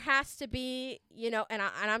there has to be, and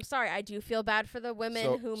I'm sorry, I do feel bad for the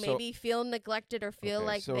women who maybe feel neglected or feel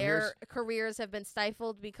like their careers have been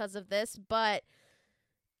stifled because of this. But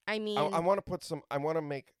I mean, I want to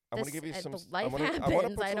give you some. I want to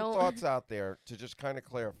put some thoughts out there to just kind of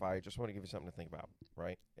clarify. I just want to give you something to think about,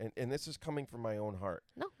 right? And this is coming from my own heart.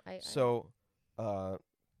 No,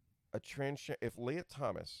 if Leah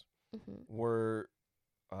Thomas mm-hmm. were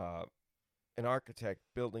an architect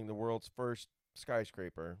building the world's first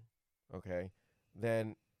skyscraper, okay,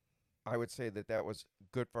 then I would say that was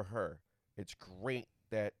good for her. It's great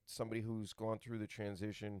that somebody who's gone through the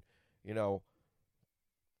transition,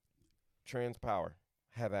 trans power,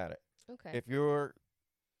 have at it. Okay. If you're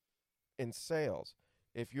in sales,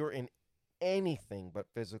 if you're in anything but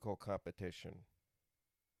physical competition,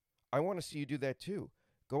 I want to see you do that too.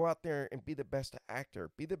 Go out there and be the best actor,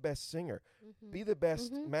 be the best singer, mm-hmm. be the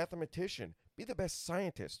best mm-hmm. mathematician, be the best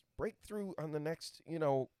scientist, break through on the next,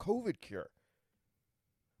 COVID cure.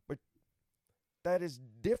 But that is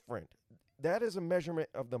different. That is a measurement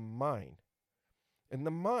of the mind. And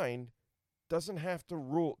the mind doesn't have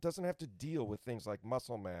to deal with things like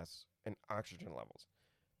muscle mass and oxygen levels.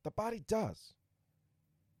 The body does.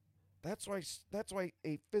 That's why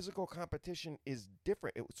a physical competition is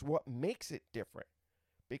different. It's what makes it different.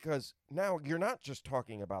 Because now you're not just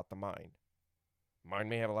talking about the mind. Mind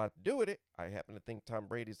may have a lot to do with it. I happen to think Tom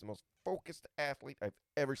Brady's the most focused athlete I've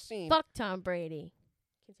ever seen. Fuck Tom Brady.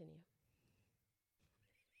 Continue.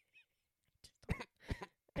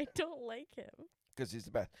 I don't like him. Because he's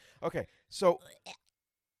the best. Okay, so...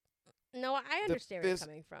 No, I understand where you're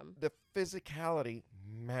coming from. The physicality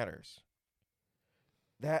matters.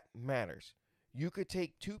 That matters. You could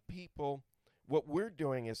take two people. What we're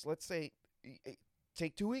doing is, let's say,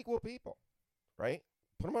 take two equal people, right?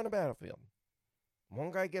 Put them on a battlefield.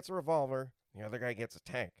 One guy gets a revolver, the other guy gets a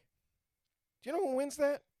tank. Do you know who wins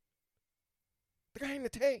that? The guy in the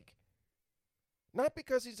tank. Not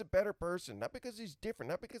because he's a better person, not because he's different,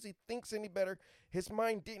 not because he thinks any better. His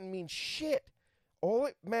mind didn't mean shit. All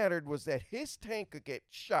it mattered was that his tank could get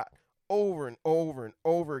shot over and over and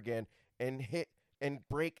over again and hit and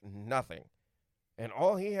break nothing. And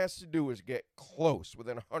all he has to do is get close,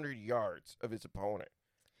 within 100 yards of his opponent.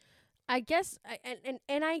 I guess, and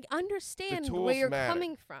I understand where you're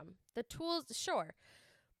coming from. The tools, sure.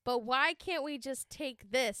 But why can't we just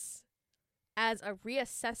take this as a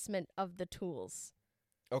reassessment of the tools?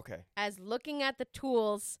 Okay. As looking at the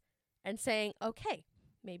tools and saying, okay,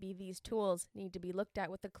 maybe these tools need to be looked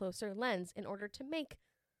at with a closer lens in order to make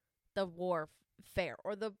the war fair,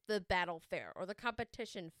 or the battle fair, or the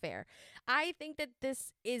competition fair. I think that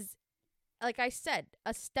this is, like I said,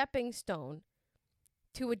 a stepping stone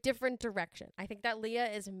to a different direction. I think that Leah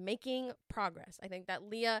is making progress. I think that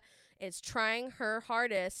Leah is trying her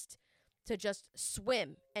hardest to just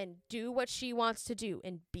swim and do what she wants to do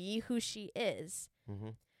and be who she is. Mm-hmm.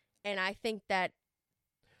 And I think that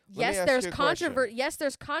there's controversy.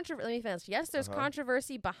 Let me finish. Yes, there's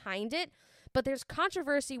controversy behind it, but there's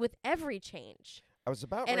controversy with every change. I was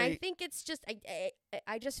about And ready. I think it's just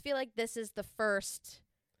I just feel like this is the first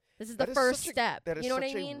That is first such a- step. That is You know what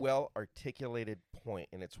such I mean? a well-articulated point,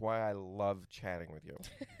 and it's why I love chatting with you.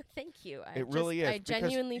 Thank you. It really is. I because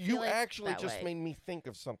genuinely you feel like actually that just way. made me think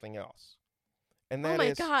of something else. And Oh that my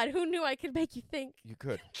is, God, who knew I could make you think? you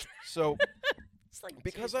could. So, It's like,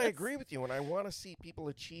 because I Jesus. agree with you and I want to see people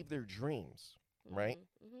achieve their dreams, right?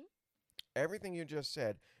 Mhm. Everything you just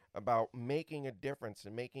said about making a difference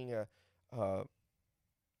and making a,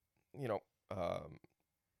 you know,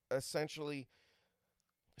 essentially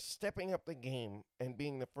stepping up the game and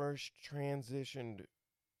being the first transitioned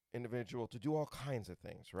individual to do all kinds of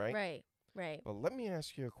things, right? Right. But let me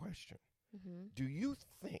ask you a question. Mm-hmm. Do you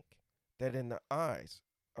think that in the eyes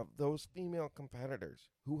of those female competitors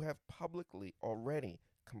who have publicly already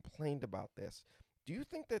complained about this, do you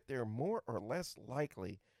think that they're more or less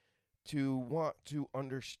likely to want to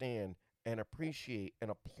understand and appreciate and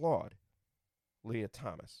applaud Leah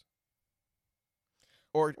Thomas?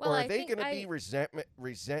 Or Well, are I they think going to be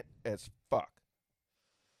resent as fuck?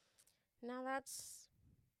 Now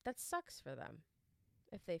that sucks for them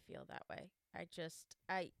if they feel that way.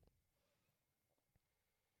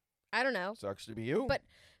 I don't know. Sucks to be you.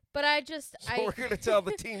 But I just so we're going to tell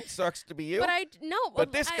the team sucks to be you. But I no.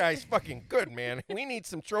 But this guy's fucking good, man. We need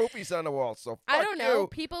some trophies on the wall. So fuck I don't know.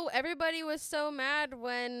 you. Everybody was so mad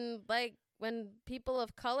when people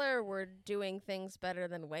of color were doing things better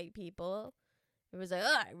than white people. It was like,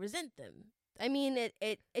 I resent them. I mean, it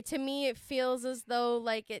to me it feels as though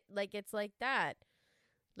it's like that,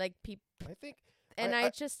 like people. I think, And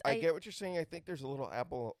I I get what you're saying. I think there's a little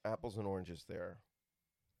apples and oranges there.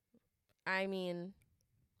 I mean,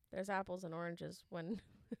 there's apples and oranges when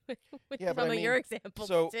with Yeah, but some I of mean, your examples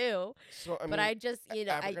so- too. So I But mean, I just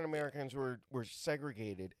African Americans were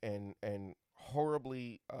segregated and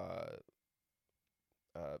horribly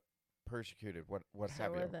persecuted. What so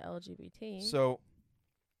have were you? the LGBT. So,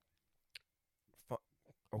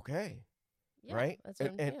 okay, yeah, right? That's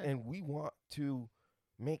what And we want to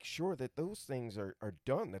make sure that those things are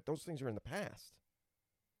done. That those things are in the past,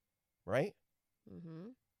 right? Mm-hmm.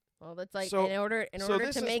 Well, that's like So- in order so to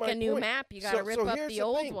this is make my a new point. map, you got to So- rip so up here's the the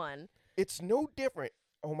old thing. one. It's no different.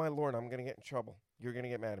 Oh my Lord, I'm gonna get in trouble. You're gonna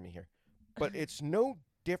get mad at me here, but it's no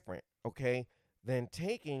different, okay, than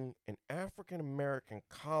taking an African American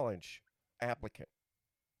college applicant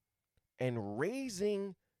and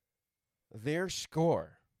raising their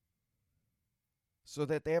score so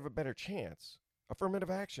that they have a better chance.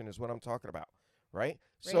 Affirmative action is what I'm talking about, right?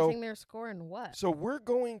 Raising their score in what? So we're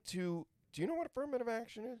going to. Do you know what affirmative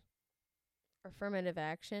action is? Affirmative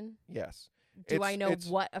action. Yes. Do I know it's-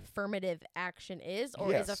 what affirmative action is,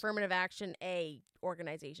 or Yes. is affirmative action a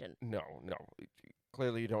organization? No.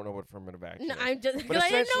 Clearly, you don't know what affirmative action No, is. I'm just But because I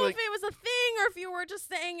didn't know essentially- if it was a thing or if you were just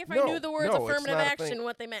saying if I No, knew the words no, it's affirmative not a thing. action,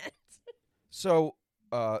 what they meant. So,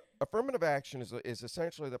 affirmative action is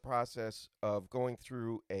essentially the process of going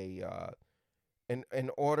through an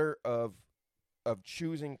order of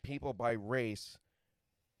choosing people by race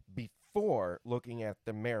before looking at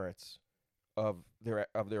the merits of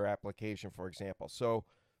their application, for example. So,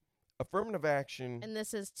 affirmative action, And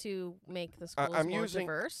this is to make the schools I'm more using-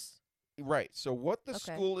 diverse. right? So, what the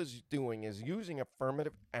Okay. school is doing is using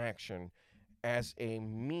affirmative action as a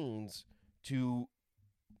means to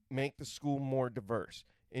make the school more diverse.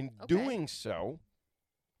 In Okay. doing so,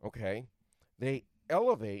 okay, they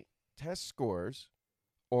elevate test scores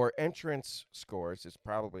or entrance scores is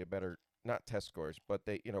probably a better, not test scores, but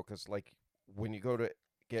they, because like when you go to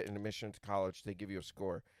get an admission to college, they give you a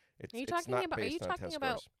score. It's, Are you it's talking not about- are based you on talking test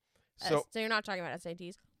about scores. So So you're not talking about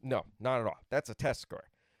SATs? no, not at all. That's a test score.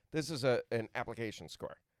 This is an application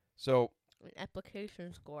score. So An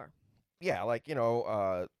application score. yeah, like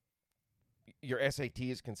your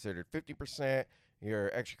SAT is considered 50%.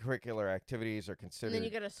 Your extracurricular activities are And considered then you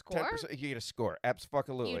get a score? 10%. You get a score.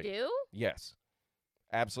 Absolutely. You do? Yes.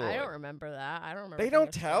 Absolutely. I don't remember that. I don't remember. They getting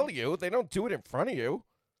don't a tell score. you. They don't do it in front of you.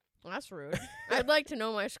 Well, that's rude. I'd like to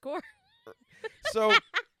know my score. So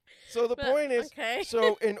the But, point is, okay.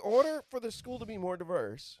 so in order for the school to be more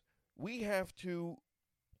diverse, we have to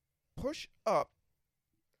push up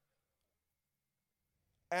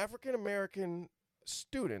African American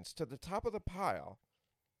students to the top of the pile,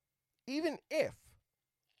 even if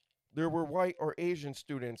there were white or Asian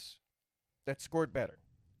students that scored better.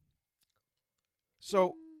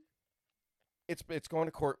 So it's going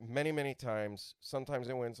to court many times. Sometimes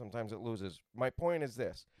it wins, sometimes it loses. My point is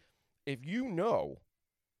this: if you know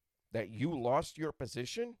that you lost your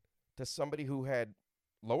position to somebody who had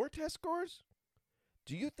lower test scores,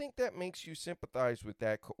 do you think that makes you sympathize with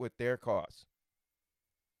with their cause?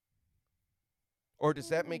 Or does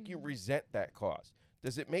that make you resent that cause?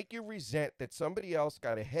 Does it make you resent that somebody else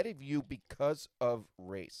got ahead of you because of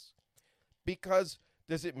race? Because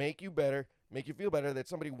does it make you feel better that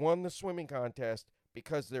somebody won the swimming contest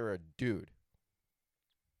because they're a dude?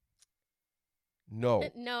 No.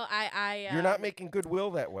 No, I You're not making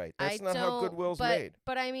goodwill that way. That's not how goodwill's made.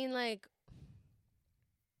 But I mean, like,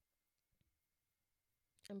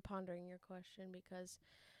 I'm pondering your question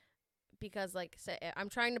because like, say, I'm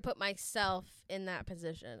trying to put myself in that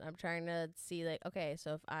position. I'm trying to see, like, okay,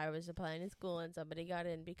 so if I was applying to school and somebody got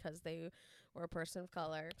in because they were a person of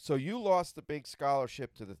color. So you lost the big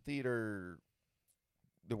scholarship to the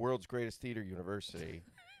world's greatest theater university,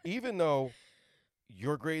 even though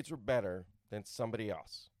your grades were better than somebody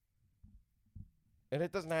else. And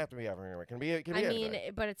it doesn't have to be everyone. It can be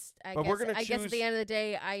anybody. But it's I But guess we're gonna I guess at choose- the end of the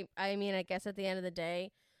day, I guess at the end of the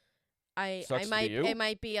day, I Sucks to might be you. it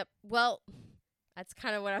might be well, that's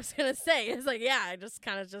kind of what I was gonna say. It's like, yeah, it just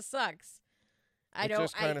kind of just sucks. It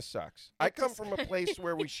just kind of sucks. I come from a place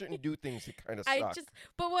where we shouldn't do things that kind of suck.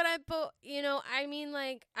 But you know, I mean,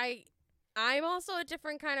 like, I'm also a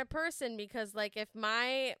different kind of person because, like, if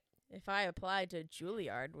I applied to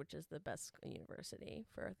Juilliard, which is the best university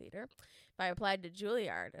for theater, if I applied to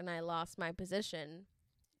Juilliard and I lost my position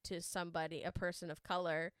to a person of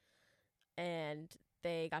color, and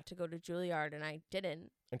they got to go to Juilliard and I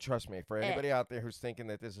didn't. And trust me, for anybody out there who's thinking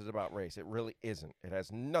that this is about race, it really isn't. It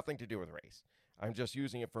has nothing to do with race. I'm just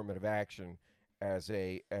using affirmative action as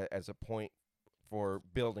a point for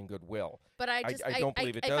building goodwill. But I don't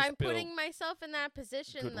believe it does if I'm build putting myself in that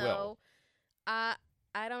position, goodwill. though,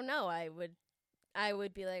 I don't know. I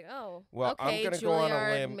would be like, oh, well, okay, I'm going to Juilliard, go on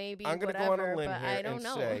a limb. maybe I'm going to whatever, go on a limb but here I don't and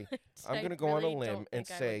know. say I'm going to go on a limb and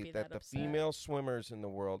say that the upset. female swimmers in the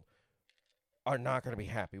world are not going to be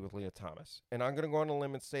happy with Leah Thomas. And I'm going to go on a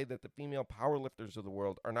limb and say that the female powerlifters of the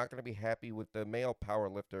world are not going to be happy with the male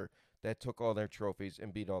powerlifter that took all their trophies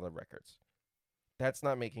and beat all their records. That's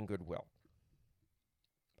not making goodwill.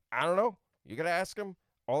 I don't know. You got to ask them.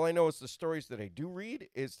 All I know is the stories that I do read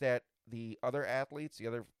is that the other athletes, the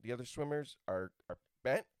other swimmers are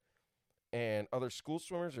bent, and other school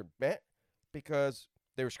swimmers are bent because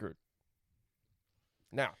they were screwed.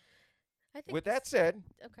 Now, with that said,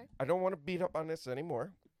 okay, I don't want to beat up on this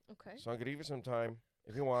anymore. okay. So I'm going to give you some time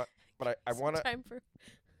if you want. But I want to. Time for.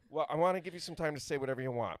 Well, I want to give you some time to say whatever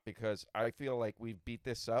you want because I feel like we've beat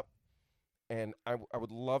this up, and I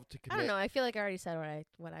would love to commit. I don't know. I feel like I already said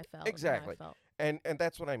what I felt. Exactly. And how I felt. And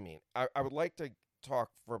that's what I mean. I would like to talk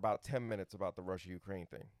for about 10 minutes about the Russia-Ukraine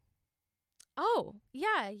thing. Oh,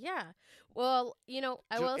 yeah. Well, you know,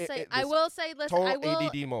 I will say, listen, Total I will,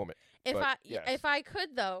 ADD moment. Yes. If I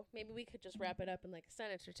could, though, maybe we could just wrap it up in like a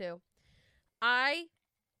sentence or two. I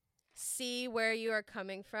see where you are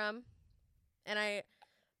coming from, and I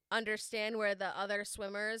understand where the other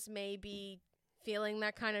swimmers may be feeling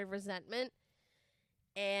that kind of resentment,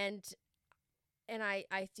 and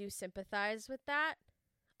I do sympathize with that.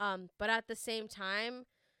 But at the same time,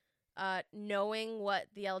 knowing what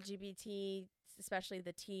the LGBT, especially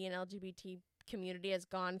the T and LGBT community has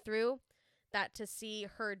gone through, that to see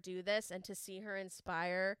her do this and to see her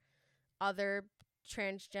inspire other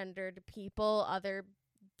transgendered people, other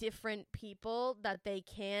different people, that they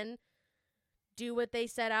can do what they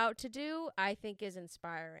set out to do, I think is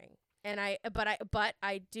inspiring. And but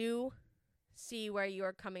I do see where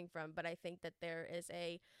you're coming from, but I think that there is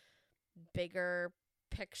a bigger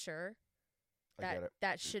picture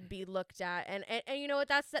that should be looked at, and you know what,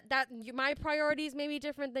 my priorities may be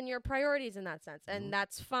different than your priorities in that sense, and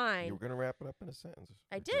that's fine. You were gonna wrap it up in a sentence.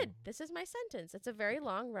 I did. This is my sentence. It's a very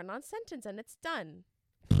long run-on sentence, and it's done.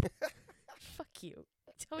 Fuck you.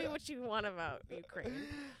 Tell me what you want about Ukraine.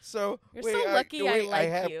 So you're so lucky I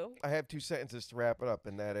like you. I have 2 sentences to wrap it up,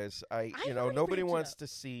 and that is, really nobody wants to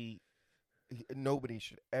see. Nobody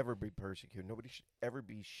should ever be persecuted. Nobody should ever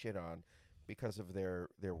be shit on because of their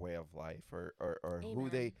way of life or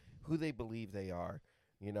who they believe they are.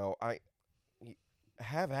 You know,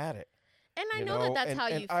 have at it. And I know that's how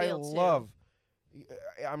you feel too.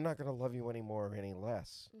 I'm not going to love you any more or any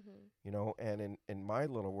less. Mm-hmm. You know, and in my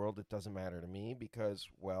little world, it doesn't matter to me because,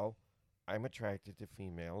 well, I'm attracted to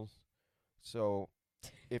females. So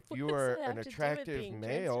if you are an attractive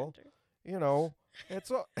male, you know,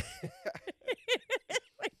 it's all.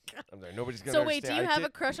 I'm there. Nobody's gonna. So wait, do you have a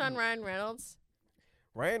crush on Ryan Reynolds?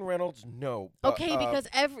 Ryan Reynolds, no. Okay, because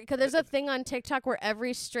there's a thing on TikTok where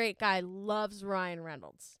every straight guy loves Ryan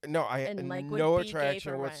Reynolds. No, I and, like, no would be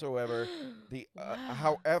attraction gay for whatsoever.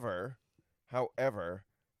 Wow. However,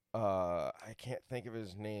 I can't think of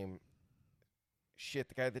his name. Shit,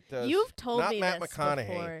 the guy that does. You've told not me Matt this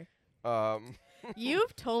McConaughey. before.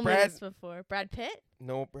 You've told me Brad- this before. Brad Pitt,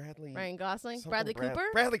 No, Bradley. Ryan Gosling, something Bradley Cooper.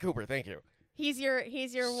 Bradley Cooper. Thank you. He's your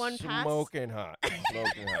one pass. Smoking hot.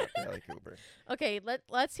 Smoking hot. Bradley Cooper. Okay,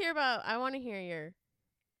 let's hear about. I want to hear your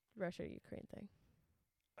Russia Ukraine thing.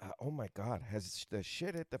 Oh my God, has the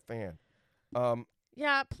shit hit the fan?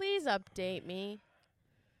 Yeah, please update me.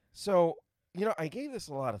 So, I gave this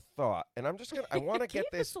a lot of thought, and I'm just I want to get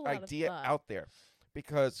Gave this this a lot of idea thought. out there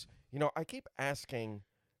because, I keep asking,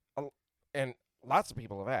 and lots of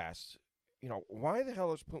people have asked, why the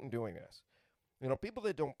hell is Putin doing this? People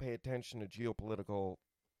that don't pay attention to geopolitical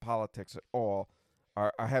politics at all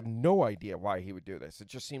I have no idea why he would do this. It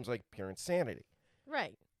just seems like pure insanity.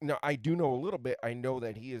 Right. Now, I do know a little bit. I know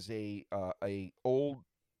that he is a old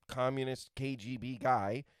communist KGB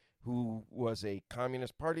guy who was a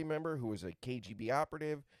Communist Party member, who was a KGB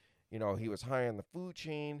operative. He was high on the food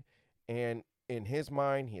chain. And in his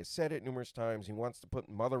mind, he has said it numerous times, he wants to put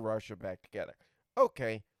Mother Russia back together.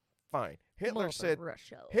 Okay, fine. Hitler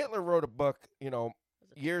wrote a book,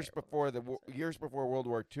 years before World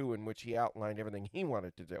War II, in which he outlined everything he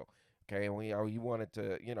wanted to do. Okay, and he wanted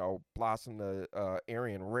to, blossom the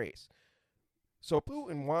Aryan race. So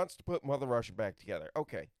Putin wants to put Mother Russia back together.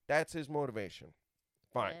 Okay, that's his motivation.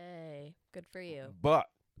 Fine. Hey, good for you. But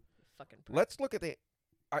Fucking prick. let's look at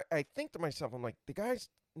I think to myself, I'm like, the guy's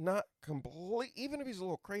not complete, even if he's a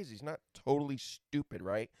little crazy, he's not totally stupid,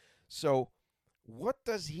 right? So what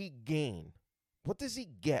does he gain? What does he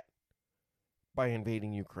get by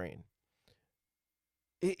invading Ukraine?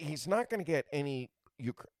 He's not going to get any.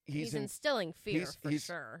 He's instilling fear for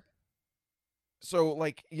sure. So,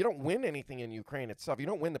 you don't win anything in Ukraine itself. You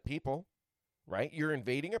don't win the people, right? You're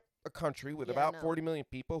invading a country with about 40 million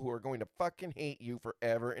people who are going to fucking hate you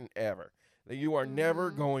forever and ever. That you are never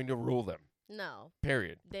going to rule them. No.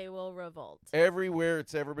 Period. They will revolt. Everywhere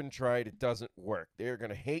it's ever been tried, it doesn't work. They're going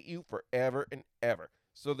to hate you forever and ever.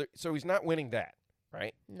 So he's not winning that,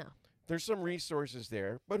 right? No. There's some resources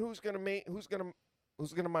there, but who's going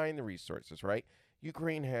to mine the resources, right?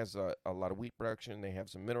 Ukraine has a lot of wheat production. They have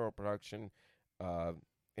some mineral production. They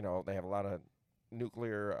have a lot of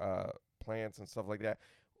nuclear plants and stuff like that.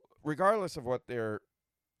 Regardless of what their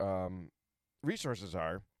resources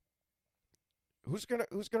are, who's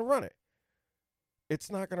gonna run it?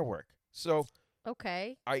 It's not gonna work. So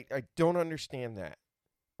okay, I don't understand that,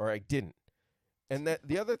 or I didn't. And that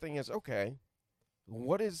the other thing is, okay,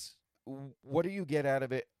 what do you get out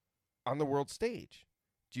of it on the world stage?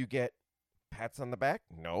 Do you get pats on the back?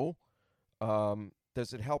 No.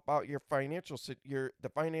 Does it help out your the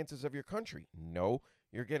finances of your country? No.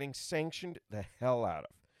 You're getting sanctioned the hell out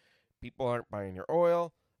of. People aren't buying your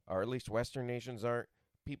oil, or at least Western nations aren't.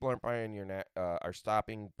 People aren't buying are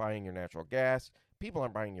stopping buying your natural gas. People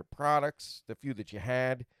aren't buying your products, the few that you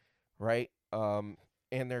had, right? And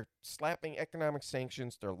they're slapping economic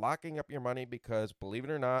sanctions. They're locking up your money because, believe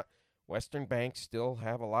it or not, Western banks still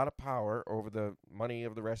have a lot of power over the money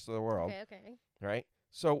of the rest of the world. Okay. Right?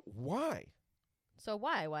 So why? So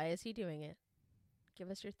why? Why is he doing it?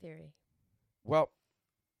 Give us your theory. Well,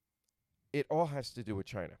 it all has to do with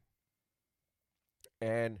China.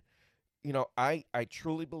 And, I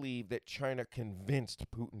truly believe that China convinced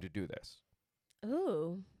Putin to do this.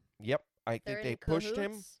 Ooh. Yep. I think they pushed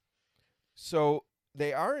him. Cahoots? So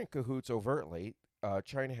they are in cahoots overtly.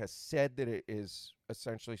 China has said that it is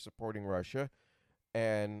essentially supporting Russia.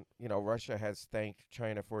 And, Russia has thanked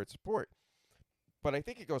China for its support. But I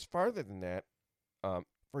think it goes farther than that.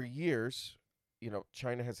 For years,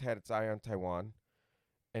 China has had its eye on Taiwan.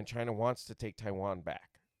 And China wants to take Taiwan back.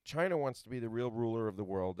 China wants to be the real ruler of the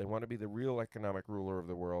world. They want to be the real economic ruler of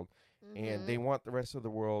the world. Mm-hmm. And they want the rest of the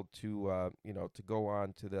world to, to go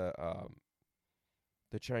on to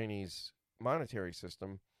the Chinese monetary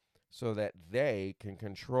system, so that they can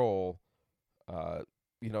control,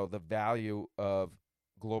 the value of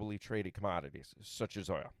globally traded commodities, such as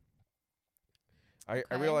oil. I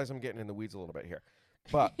realize I'm getting in the weeds a little bit here,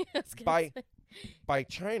 but by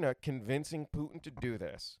China convincing Putin to do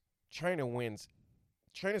this, China wins.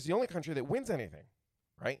 China's the only country that wins anything,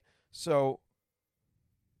 right? So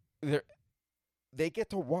they get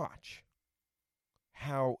to watch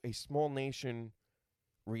how a small nation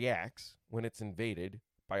reacts when it's invaded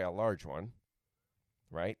by a large one,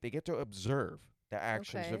 right? They get to observe the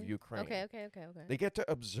actions of Ukraine. Okay. They get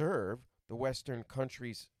to observe the Western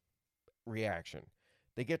countries' reaction.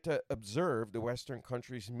 They get to observe the Western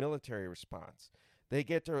countries' military response. They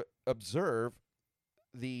get to observe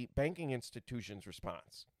the banking institution's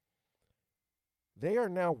response. They are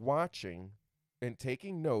now watching and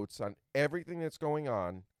taking notes on everything that's going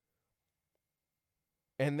on,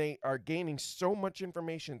 and they are gaining so much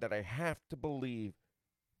information that I have to believe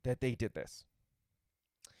that they did this.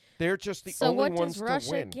 They're just the So only what ones does Russia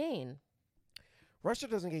to win. gain? Russia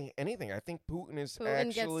doesn't gain anything. I think Putin is Putin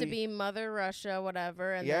actually gets to be Mother Russia,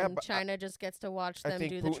 whatever, and Yeah, then but China just gets to watch I them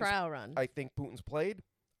think do the Putin's- trial run. I think Putin's played.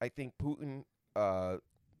 I think Putin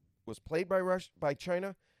was played by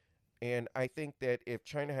China, and I think that if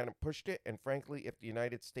China hadn't pushed it, and frankly, if the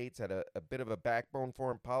United States had a bit of a backbone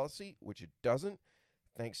foreign policy, which it doesn't,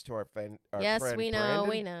 thanks to our friend we know, Brandon,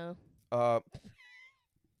 we know.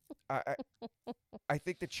 I I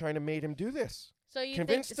think that China made him do this. So you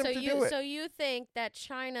Convinced think them to do it. So you think that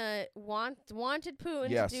China wanted Putin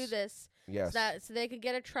Yes. to do this Yes. so they could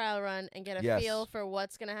get a trial run and get a Yes. feel for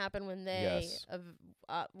what's going to happen when they Yes.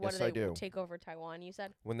 what Yes, do I they do. take over Taiwan, you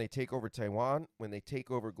said? When they take over Taiwan, when they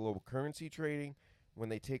take over global currency trading, when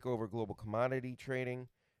they take over global commodity trading,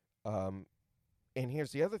 and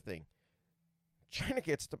here's the other thing: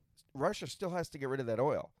 Russia still has to get rid of that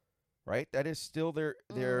oil, right? That is still their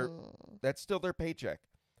that's still their paycheck.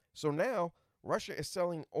 So now Russia is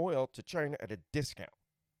selling oil to China at a discount.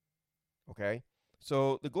 Okay,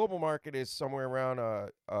 so the global market is somewhere around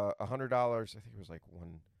 $100. I think it was like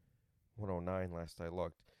 109 last I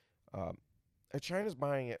looked. And China's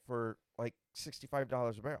buying it for like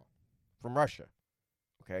 $65 a barrel from Russia.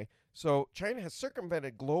 Okay, so China has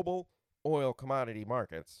circumvented global oil commodity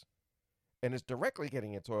markets and is directly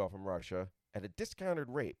getting its oil from Russia at a discounted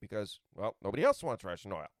rate because, well, nobody else wants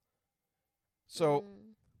Russian oil. So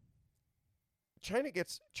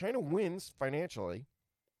China wins financially.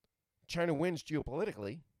 China wins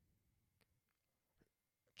geopolitically.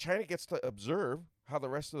 China gets to observe how the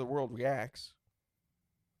rest of the world reacts.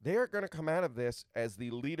 They are going to come out of this as the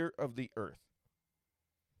leader of the earth.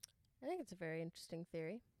 I think it's a very interesting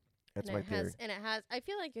theory. That's and my theory. I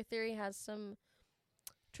feel like your theory has some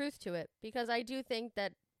truth to it because I do think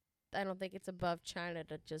that I don't think it's above China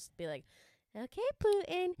to just be like, okay,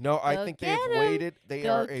 Putin. No, I go think get they've 'em. waited. They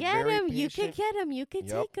Go are a get very him. You can patient. get him. You can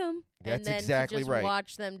Yep. take him. That's and then exactly to just right.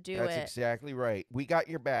 watch them do That's it. exactly right. We got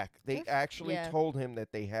your back. They Perf- actually yeah. told him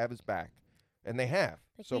that they have his back, and they have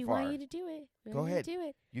Like, so we far. want you to do it. We Go want you ahead. to do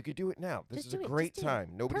it. You could do it now. This Just is a do it. great Just do it.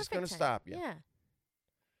 time. Nobody's going to Perfect time. stop you. Yeah.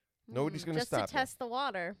 Nobody's gonna just stop to you. test the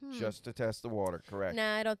water. Just to test the water. Correct.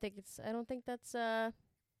 Nah, I don't think that's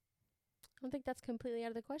completely out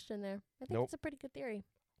of the question there. I think Nope. it's a pretty good theory.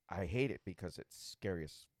 I hate it because it's scary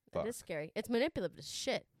as fuck. It is scary. It's manipulative as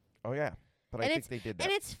shit. Oh yeah, but And I think they did that.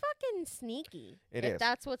 And it's fucking sneaky. It if is.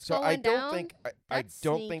 that's what's So going I don't down. think I that's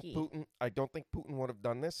don't think sneaky. Putin would have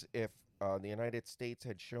done this if the United States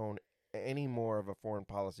had shown any more of a foreign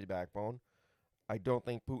policy backbone. I don't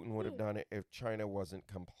think Putin would have done it if China wasn't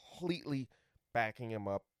completely backing him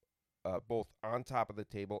up, both on top of the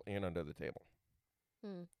table and under the table.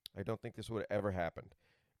 I don't think this would have ever happened.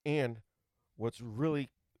 And what really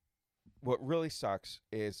sucks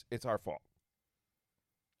is it's our fault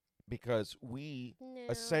because we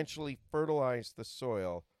essentially fertilized the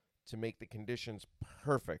soil to make the conditions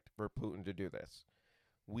perfect for Putin to do this.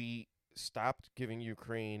 We stopped giving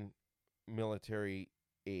Ukraine military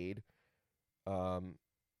aid.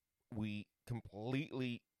 We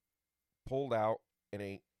completely pulled out in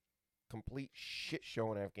a complete shit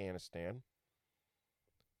show in Afghanistan.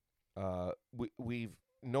 We've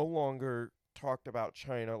no longer talked about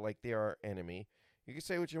China like they are our enemy. You can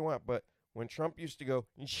say what you want, but when Trump used to go,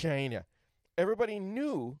 China, everybody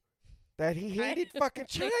knew that he hated fucking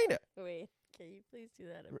China. Wait, can you please do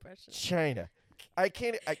that impression? China. I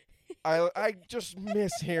can't. I just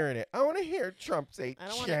miss hearing it. I want to hear Trump say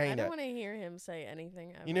China. I don't want to hear him say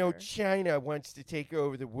anything ever. You know, China wants to take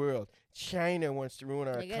over the world. China wants to ruin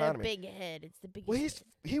our You got economy. a big head. It's the biggest. Well, head.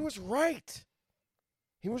 he was right.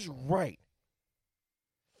 He was right.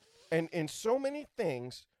 And in so many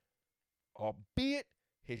things, albeit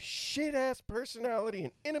his shit ass personality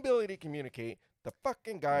and inability to communicate, the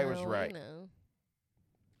fucking guy was No, right. I know.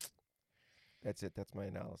 That's it. That's my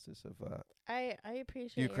analysis of I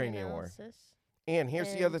appreciate Ukrainian your war. analysis. And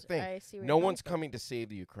here's the other And thing. I see where No you're one's from. coming to save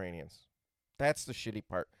the Ukrainians. That's the shitty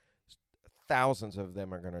part. Thousands of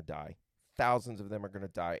them are going to die. Thousands of them are going to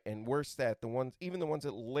die. And worse that, even the ones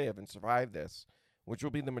that live and survive this, which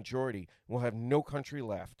will be the majority, will have no country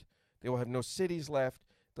left. They will have no cities left.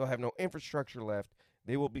 They'll have no infrastructure left.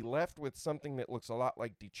 They will be left with something that looks a lot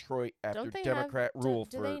like Detroit after Don't they Democrat have, rule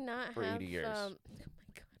do for they not for have, 80 years. oh my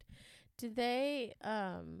god. Do they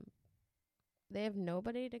have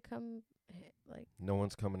nobody to come like No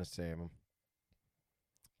one's coming to save them.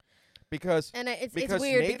 Because and it's because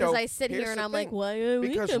weird NATO, because I sit here's here and the I'm like, thing, why are we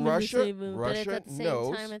because coming Russia- to save 'em? Russia But at the same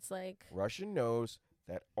knows- time, it's like Russia knows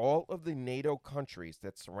that all of the NATO countries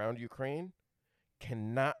that surround Ukraine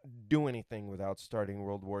cannot do anything without starting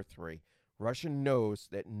World War III. Russia knows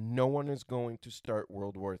that no one is going to start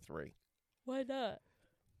World War III Why not?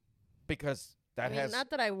 because that I mean, has not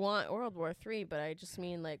that I want World War III, but I just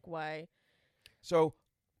mean like why. so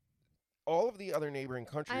all of the other neighboring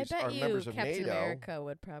I countries bet are you members of Captain NATO. America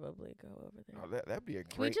would probably go over there. Oh, that'd be a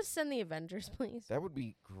Can we great. just send the Avengers, please? That would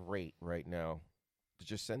be great right now. To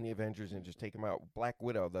just send the Avengers and just take them out. Black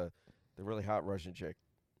Widow, the really hot Russian chick.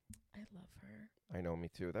 I love her. I know, me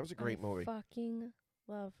too. That was a great I movie. Fucking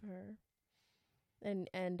love her. And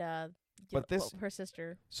But this- her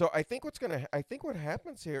sister. So I think what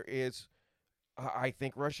happens here is, I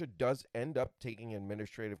think Russia does end up taking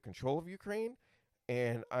administrative control of Ukraine,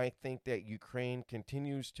 and I think that Ukraine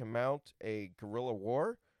continues to mount a guerrilla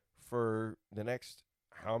war for the next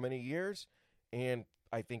how many years, and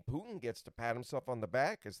I think Putin gets to pat himself on the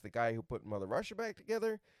back as the guy who put Mother Russia back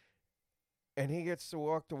together, and he gets to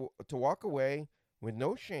walk away with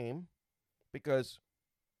no shame, because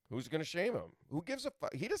who's going to shame him? Who gives a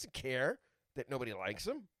fuck? He doesn't care that nobody likes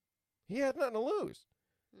him. He had nothing to lose.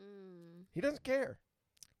 He doesn't care.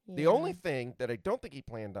 The only thing that I don't think he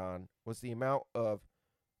planned on was the amount of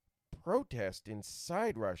protest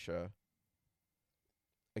inside Russia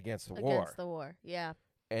against the war. Against the war, yeah.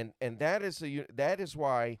 And that is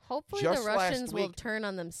why Hopefully just the last Russians will week- turn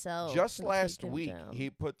on themselves. just and last take him week down. he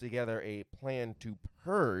put together a plan to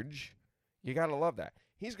purge. You got to love that.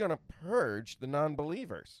 He's going to purge the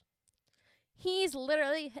non-believers. He's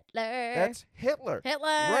literally Hitler. That's Hitler. Hitler.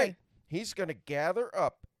 Right. He's going to gather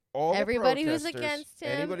up all Everybody the who's protesters, against him,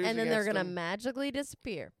 anybody who's and then they're against gonna him. magically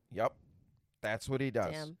disappear. Yep. That's what he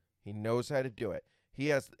does. Damn. He knows how to do it. He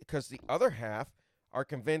has, because the other half are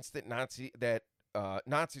convinced that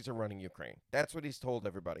Nazis are running Ukraine. That's what he's told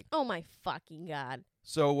everybody. Oh my fucking god.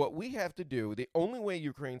 So what we have to do, the only way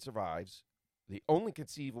Ukraine survives, the only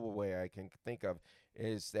conceivable way I can think of,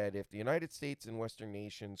 is that if the United States and Western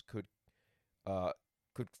nations could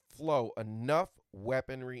flow enough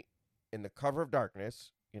weaponry in the cover of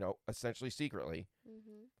darkness, essentially secretly,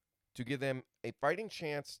 Mm-hmm. to give them a fighting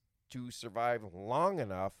chance to survive long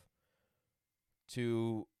enough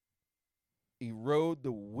to erode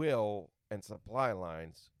the will and supply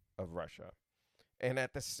lines of Russia. And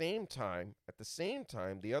at the same time,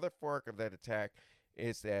 the other fork of that attack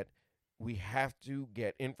is that we have to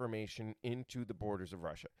get information into the borders of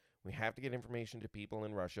Russia. We have to get information to people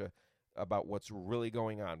in Russia about what's really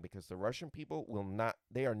going on, because the Russian people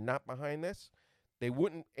they are not behind this. They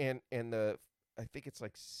wouldn't, and I think it's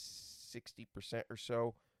like 60% or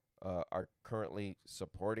so are currently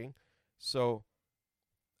supporting. So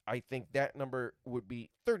I think that number would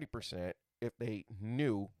be 30% if they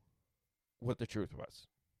knew what the truth was.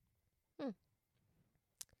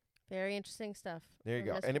 Very interesting stuff. There you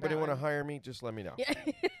from go. Mr. Anybody want to Brown. hire me? Just let me know. Yeah.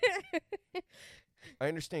 I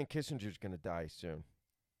understand Kissinger's going to die soon.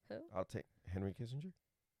 Who? I'll take Henry Kissinger,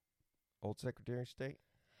 old Secretary of State.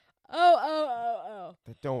 Oh.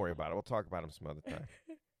 Don't worry about it. We'll talk about him some other time.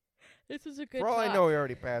 This is a good For all I talk. know, he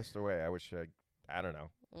already passed away. I wish I don't know.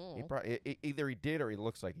 He Mm. probably either he did or he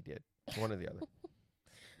looks like he did. One or the other.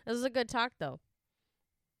 This is a good talk, though.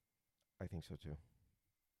 I think so too.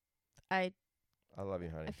 I love you,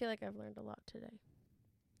 honey. feel like I've learned a lot today.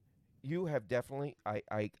 You have definitely. I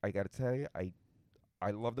got to tell you,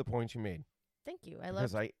 I love the points you made. Thank you. I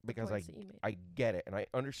love because points that you made. I get it, and I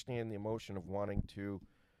understand the emotion of wanting to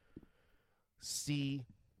see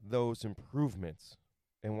those improvements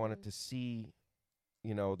and wanted Mhm. to see,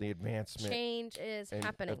 the advancement Change is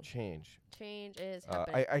happening. of change. Change is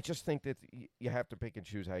happening. I just think that you have to pick and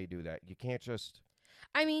choose how you do that. You can't just.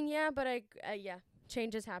 I mean, yeah, but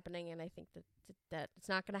change is happening, and I think that it's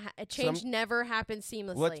not gonna. Change never happens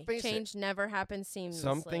seamlessly. Let's face change never happens seamlessly.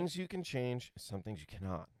 Some things you can change, some things you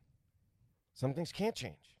cannot. Some things can't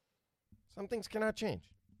change. Some things cannot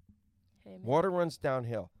change. Hey, man. Water runs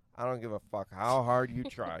downhill. I don't give a fuck how hard you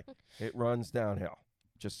try. It runs downhill.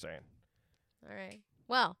 Just saying. All right.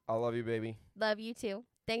 Well, I love you, baby. love you too.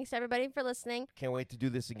 Thanks everybody for listening. Can't wait to do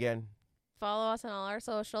this again. Follow us on all our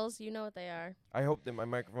socials. You know what they are. I hope that my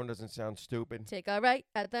microphone doesn't sound stupid. Take a right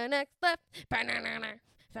at the next left.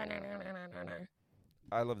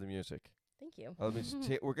 I love the music. Thank you. I love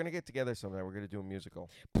we're going to get together sometime. We're going to do a musical.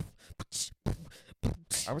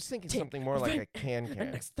 I was thinking something more like a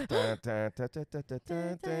can-can. Take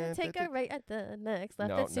a right at the next left.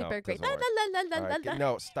 No, That's no, super great. doesn't work. All right, La.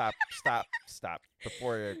 no, stop.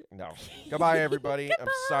 Before you, no. Goodbye, everybody. I'm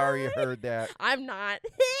sorry you heard that. I'm not.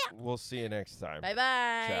 We'll see you next time. Bye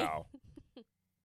bye. Ciao.